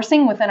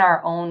sourcing within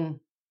our own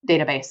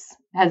database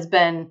has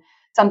been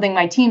something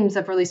my teams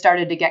have really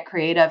started to get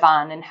creative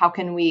on. And how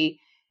can we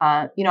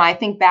I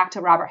think back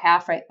to Robert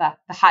Half, right? The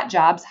hot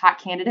jobs, hot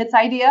candidates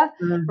idea,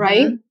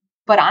 right? Mm-hmm.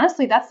 But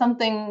honestly, that's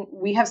something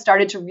we have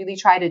started to really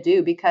try to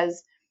do,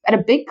 because at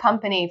a big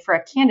company for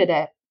a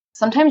candidate,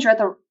 sometimes you're at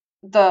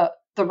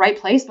the right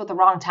place but the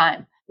wrong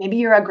time. Maybe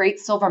you're a great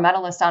silver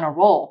medalist on a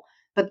role,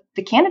 but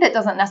the candidate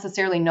doesn't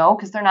necessarily know,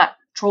 because they're not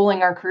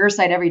trolling our career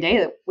site every day,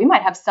 that we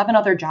might have 7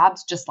 other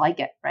jobs just like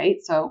it, right?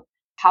 So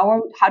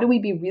how do we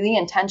be really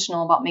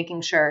intentional about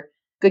making sure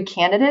good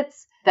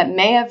candidates that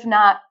may have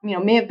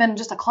been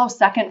just a close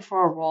second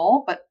for a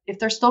role, but if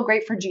they're still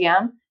great for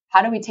GM,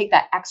 how do we take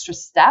that extra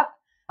step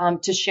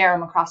to share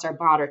them across our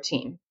broader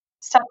team?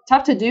 It's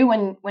tough to do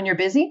when you're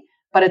busy,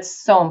 but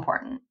it's so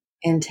important.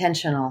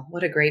 Intentional.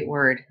 What a great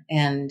word.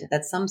 And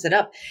that sums it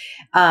up.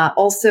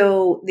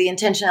 Also, the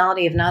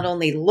intentionality of not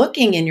only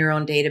looking in your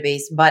own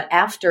database, but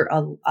after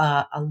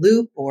a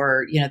loop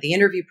or, the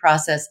interview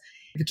process,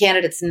 if a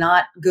candidate's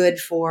not good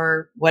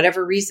for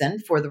whatever reason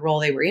for the role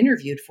they were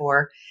interviewed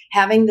for,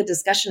 having the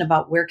discussion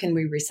about where can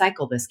we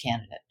recycle this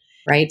candidate,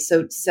 right?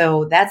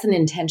 So that's an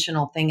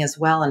intentional thing as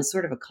well, and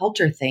sort of a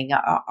culture thing.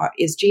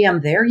 Is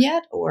GM there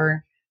yet,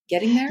 or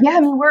getting there? Yeah, I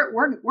mean,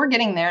 we're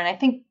getting there, and I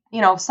think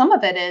some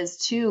of it is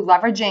too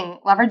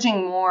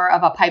leveraging more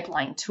of a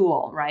pipeline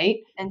tool,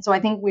 right? And so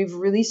I think we've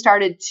really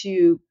started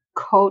to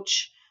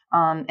coach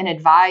and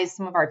advise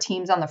some of our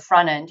teams on the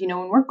front end.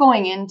 When we're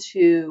going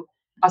into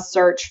a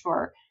search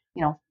for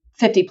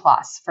 50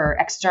 plus for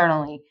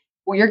externally,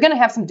 well, you're going to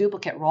have some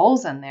duplicate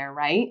roles in there,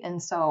 right?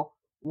 And so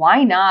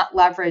why not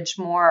leverage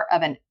more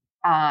of an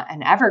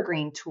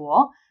evergreen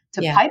tool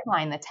to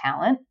pipeline the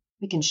talent?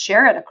 We can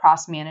share it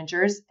across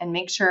managers and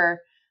make sure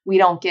we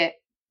don't get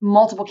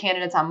multiple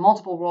candidates on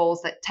multiple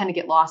roles that tend to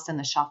get lost in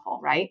the shuffle,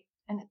 right?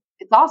 And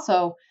it's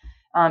also,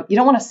 you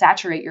don't want to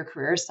saturate your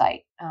career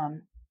site.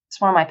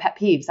 It's one of my pet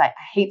peeves. I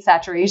hate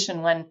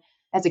saturation when,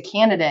 as a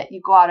candidate, you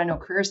go out on a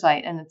career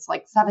site and it's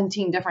like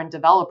 17 different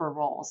developer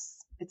roles.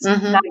 It's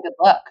not a good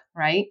look,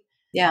 right?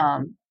 Yeah.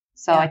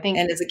 I think,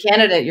 and as a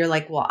candidate, you're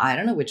like, well, I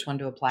don't know which one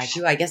to apply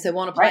to. I guess it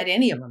won't apply to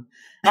any of them.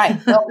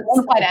 Right. They'll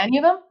apply to any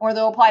of them, or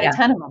they'll apply to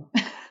 10 of them.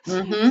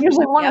 It's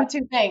usually one of the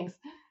two things.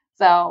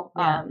 So,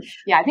 I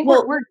think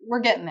we're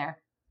getting there.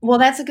 Well,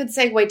 that's a good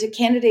segue to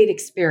candidate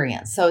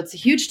experience. So it's a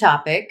huge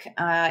topic.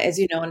 As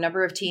you know, a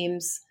number of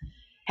teams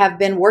have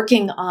been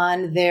working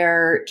on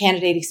their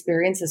candidate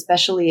experience,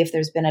 especially if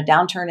there's been a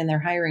downturn in their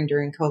hiring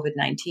during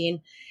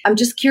COVID-19. I'm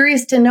just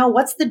curious to know,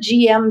 what's the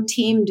GM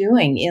team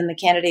doing in the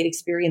candidate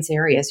experience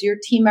area? Has your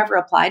team ever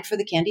applied for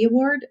the Candy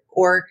Award,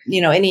 or,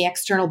 any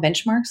external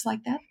benchmarks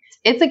like that?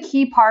 It's a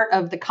key part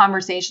of the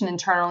conversation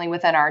internally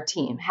within our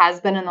team. Has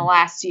been in the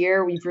last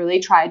year. We've really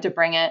tried to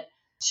bring it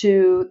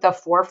to the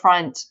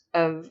forefront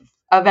of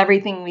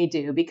everything we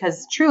do,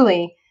 because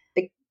truly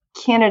the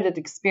candidate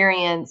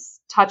experience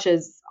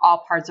touches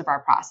all parts of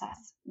our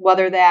process,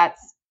 whether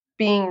that's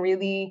being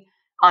really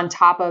on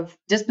top of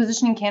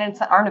dispositioning candidates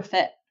that aren't a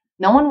fit.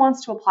 No one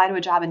wants to apply to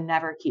a job and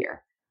never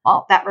hear.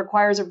 Well, that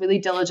requires a really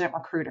diligent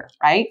recruiter,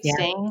 right? Yeah,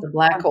 staying the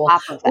black hole,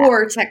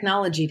 or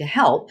technology to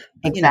help.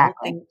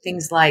 Exactly.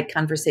 Things like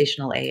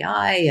conversational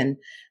AI and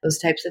those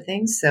types of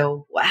things.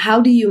 So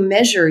how do you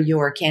measure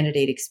your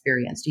candidate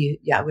experience?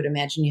 I would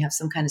imagine you have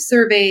some kind of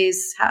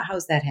surveys.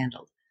 How's that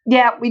handled?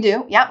 Yeah, we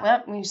do.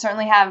 Yeah, we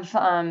certainly have,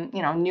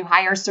 new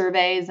hire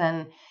surveys,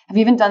 and have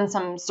even done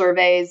some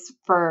surveys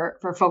for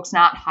folks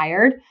not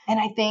hired. And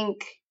I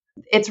think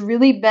it's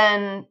really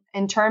been,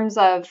 in terms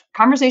of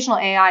conversational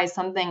AI, is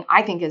something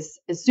I think is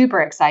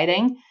super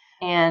exciting,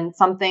 and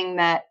something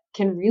that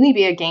can really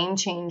be a game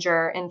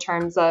changer in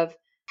terms of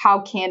how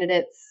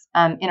candidates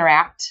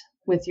interact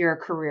with your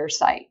career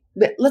site.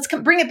 But let's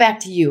bring it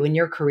back to you and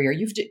your career.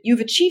 You've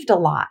achieved a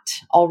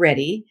lot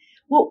already.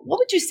 Well, what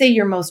would you say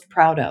you're most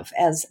proud of,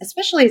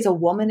 especially as a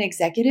woman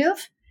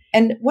executive?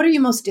 And what are you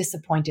most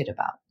disappointed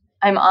about?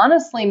 I'm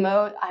honestly,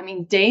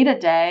 day to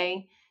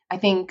day, I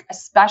think,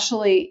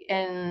 especially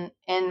in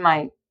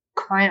my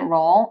current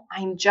role,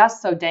 I'm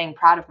just so dang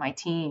proud of my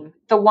team.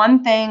 The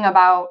one thing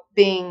about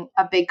being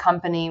a big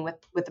company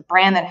with a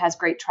brand that has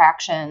great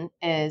traction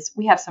is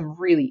we have some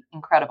really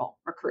incredible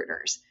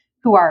recruiters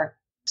who are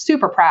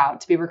super proud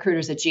to be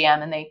recruiters at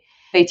GM, and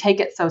they take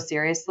it so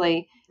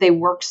seriously. They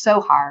work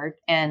so hard.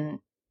 And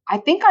I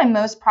think I'm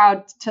most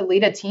proud to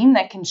lead a team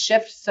that can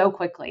shift so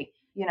quickly.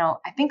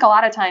 I think a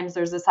lot of times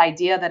there's this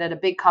idea that at a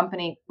big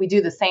company, we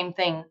do the same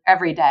thing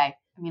every day.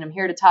 I mean, I'm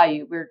here to tell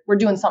you, we're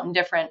doing something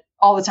different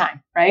all the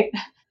time, right?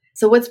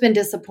 So what's been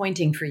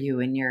disappointing for you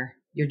in your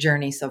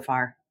journey so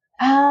far?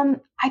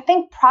 I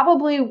think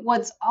probably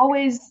what's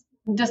always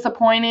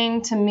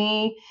disappointing to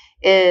me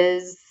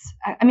is,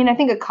 I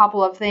think a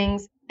couple of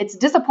things. It's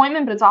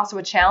disappointment, but it's also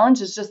a challenge,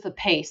 is just the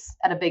pace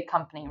at a big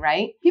company,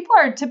 right? People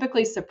are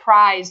typically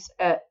surprised.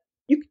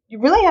 You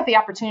really have the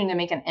opportunity to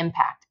make an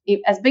impact.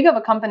 As big of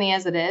a company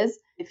as it is,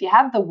 if you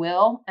have the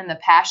will and the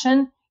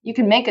passion, you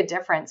can make a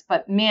difference.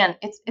 But man,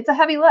 it's a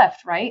heavy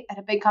lift, right? At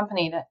a big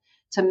company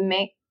to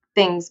make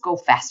things go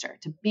faster,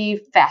 to be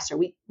faster.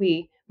 We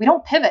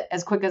don't pivot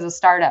as quick as a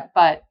startup,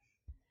 but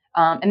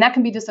and that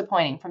can be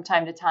disappointing from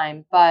time to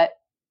time. But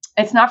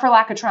it's not for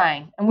lack of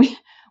trying. And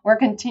we're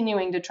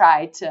continuing to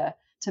try to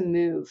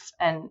move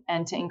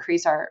and to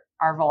increase our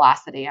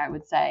velocity, I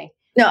would say.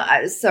 No,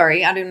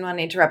 sorry, I didn't want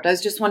to interrupt. I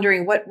was just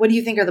wondering, what do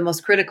you think are the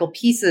most critical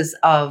pieces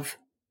of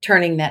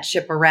turning that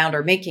ship around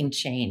or making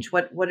change?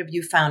 What have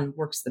you found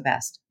works the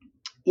best?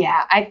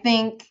 Yeah, I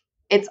think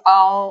it's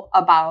all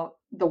about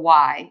the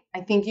why.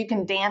 I think you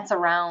can dance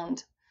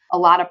around a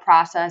lot of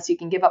process. You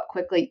can give up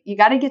quickly. You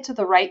got to get to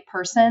the right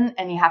person,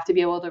 and you have to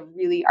be able to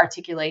really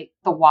articulate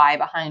the why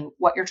behind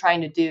what you're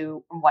trying to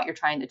do and what you're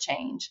trying to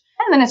change.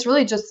 And then it's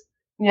really just,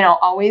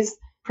 always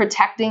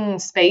protecting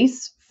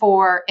space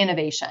for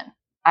innovation,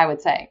 I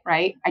would say,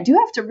 right? I do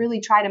have to really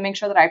try to make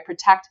sure that I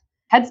protect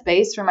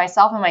headspace for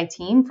myself and my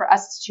team for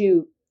us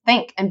to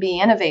think and be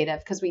innovative,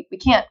 because we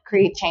can't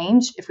create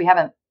change if we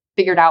haven't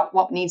figured out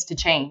what needs to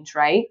change,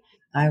 right?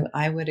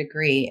 I would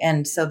agree.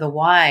 And so the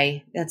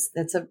why,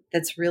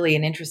 that's really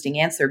an interesting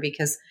answer,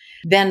 because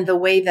then the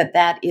way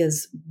that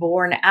is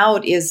borne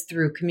out is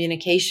through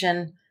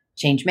communication,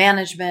 change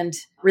management,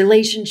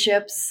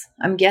 relationships,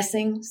 I'm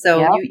guessing. So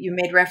Yep. you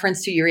made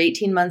reference to your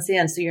 18 months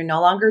in, so you're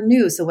no longer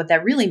new. So what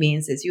that really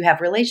means is you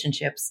have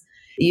relationships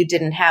that you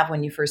didn't have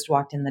when you first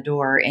walked in the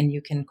door, and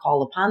you can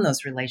call upon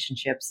those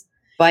relationships.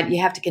 But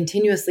you have to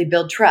continuously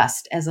build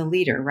trust as a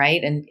leader,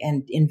 right? And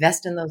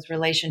invest in those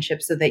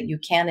relationships so that you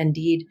can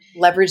indeed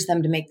leverage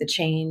them to make the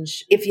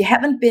change. If you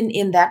haven't been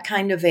in that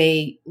kind of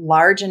a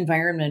large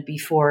environment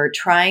before,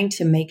 trying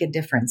to make a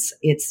difference,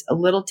 it's a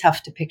little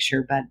tough to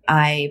picture, but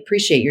I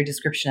appreciate your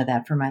description of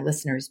that for my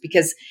listeners,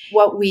 because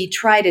what we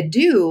try to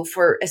do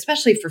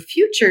especially for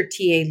future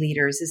TA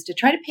leaders, is to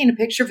try to paint a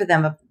picture for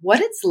them of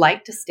what it's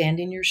like to stand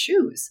in your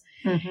shoes.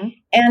 Mm-hmm.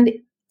 And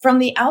from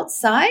the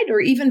outside,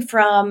 or even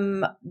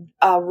from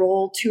a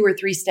role 2 or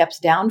 3 steps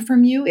down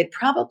from you, it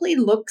probably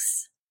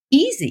looks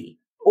easy,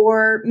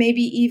 or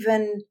maybe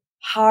even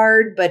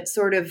hard, but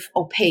sort of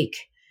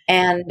opaque.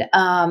 And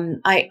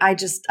I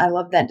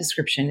love that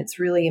description. It's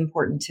really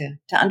important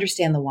to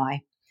understand the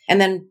why,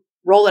 and then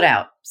roll it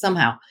out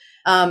somehow.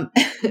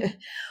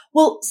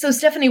 Well, so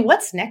Stephanie,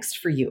 what's next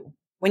for you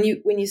when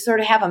you sort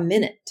of have a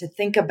minute to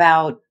think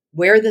about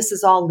where this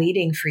is all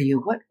leading for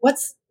you?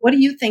 What do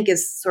you think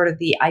is sort of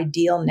the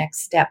ideal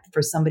next step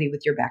for somebody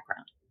with your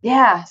background?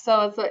 Yeah,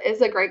 so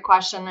it's a great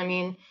question. I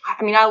mean,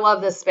 I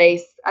love this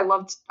space. I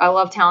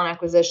love talent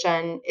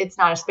acquisition. It's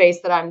not a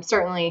space that I'm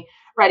certainly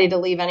ready to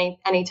leave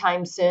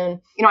anytime soon.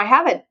 I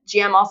have at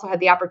GM also had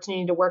the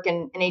opportunity to work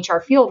in an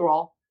HR field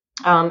role.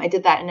 I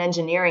did that in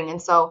engineering,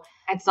 and so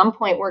at some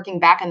point working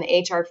back in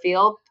the HR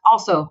field,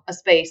 also a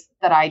space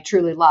that I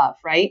truly love.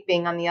 Right,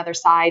 being on the other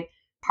side,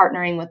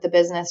 partnering with the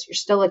business, you're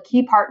still a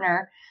key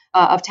partner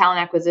of talent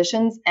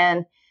acquisitions.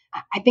 And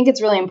I think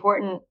it's really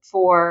important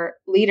for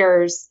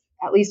leaders,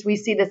 at least we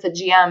see this at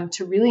GM,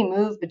 to really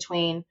move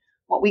between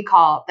what we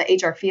call the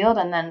HR field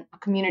and then a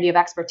community of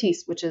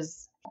expertise, which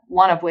is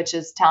one of which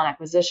is talent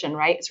acquisition,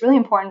 right? It's really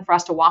important for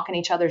us to walk in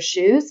each other's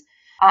shoes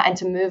and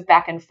to move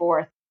back and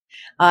forth.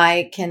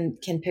 I can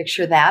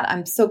picture that.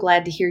 I'm so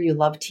glad to hear you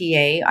love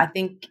TA. I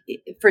think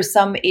for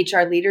some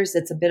HR leaders,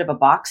 it's a bit of a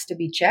box to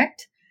be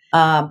checked.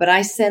 But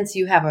I sense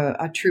you have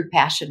a true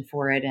passion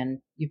for it, and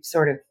you've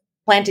sort of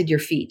planted your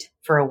feet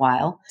for a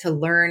while to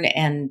learn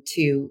and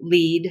to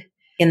lead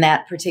in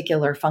that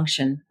particular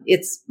function.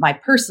 It's my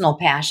personal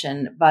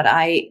passion, but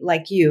I,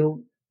 like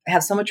you,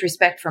 have so much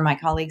respect for my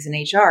colleagues in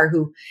HR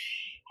who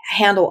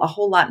handle a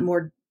whole lot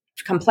more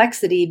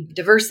complexity,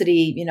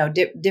 diversity,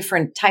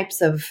 different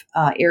types of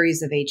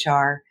areas of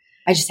HR.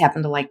 I just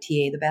happen to like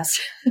TA the best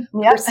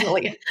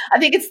personally. I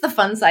think it's the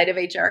fun side of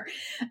HR.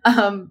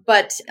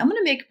 But I'm going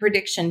to make a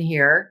prediction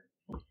here.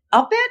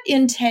 I'll bet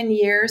in 10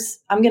 years,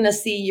 I'm going to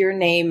see your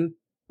name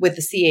with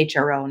the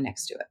CHRO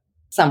next to it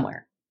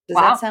somewhere. Does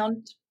that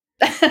sound?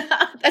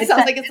 That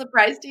sounds like a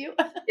surprise to you.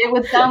 It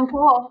would sound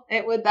cool.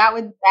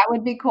 That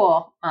would be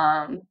cool.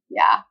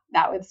 Yeah,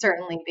 that would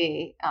certainly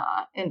be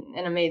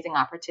an amazing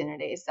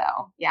opportunity. So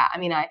yeah,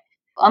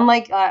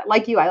 unlike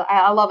like you,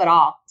 I love it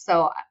all.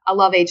 So I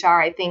love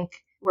HR. I think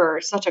we're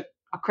such a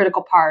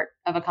critical part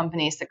of a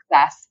company's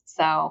success.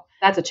 So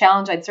that's a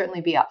challenge I'd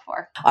certainly be up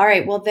for. All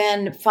right. Well,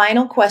 then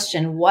final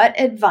question. What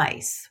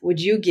advice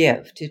would you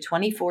give to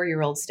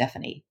 24-year-old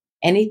Stephanie?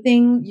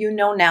 Anything you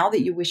know now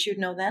that you wish you'd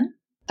know then?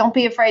 Don't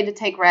be afraid to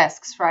take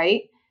risks,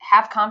 right?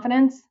 Have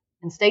confidence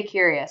and stay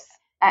curious.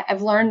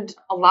 I've learned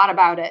a lot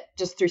about it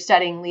just through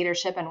studying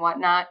leadership and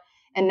whatnot.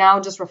 And now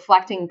just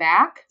reflecting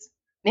back,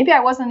 maybe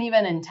I wasn't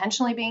even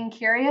intentionally being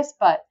curious,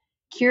 but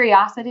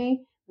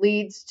curiosity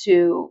leads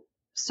to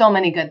so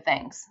many good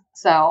things.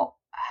 So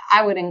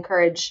I would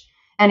encourage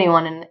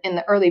anyone in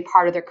the early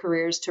part of their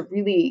careers to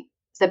really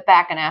sit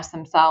back and ask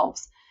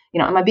themselves,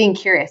 am I being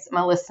curious? Am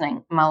I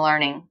listening? Am I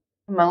learning?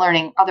 Am I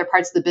learning other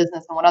parts of the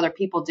business and what other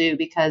people do?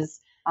 Because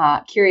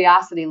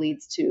curiosity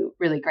leads to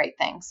really great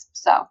things.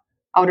 So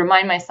I would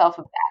remind myself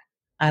of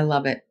that. I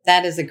love it.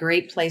 That is a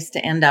great place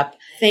to end up.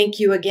 Thank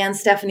you again,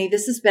 Stephanie.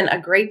 This has been a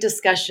great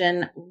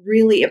discussion.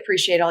 Really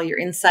appreciate all your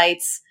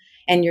insights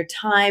and your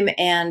time.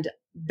 And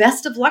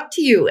best of luck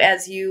to you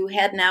as you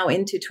head now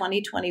into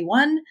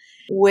 2021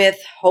 with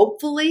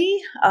hopefully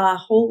a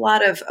whole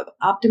lot of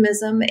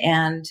optimism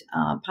and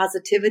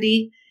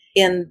positivity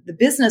in the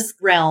business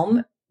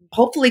realm.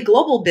 Hopefully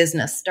global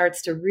business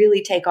starts to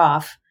really take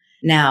off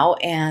now,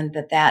 and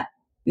that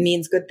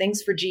means good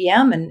things for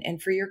GM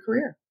and for your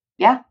career.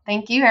 Yeah.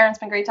 Thank you, Erin. It's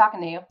been great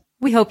talking to you.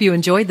 We hope you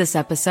enjoyed this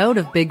episode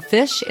of Big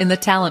Fish in the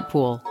Talent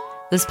Pool.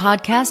 This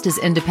podcast is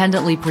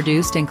independently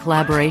produced in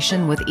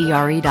collaboration with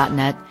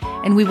ERE.net,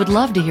 and we would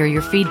love to hear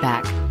your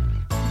feedback.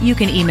 You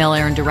can email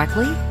Erin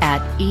directly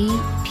at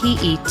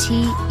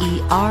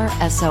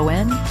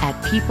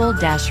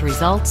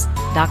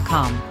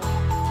epeterson@people-results.com.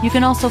 You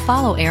can also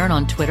follow Erin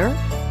on Twitter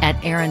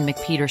at Erin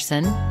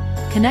McPeterson,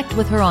 connect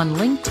with her on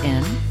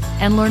LinkedIn,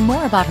 and learn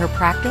more about her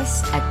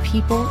practice at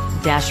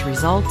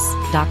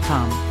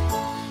people-results.com.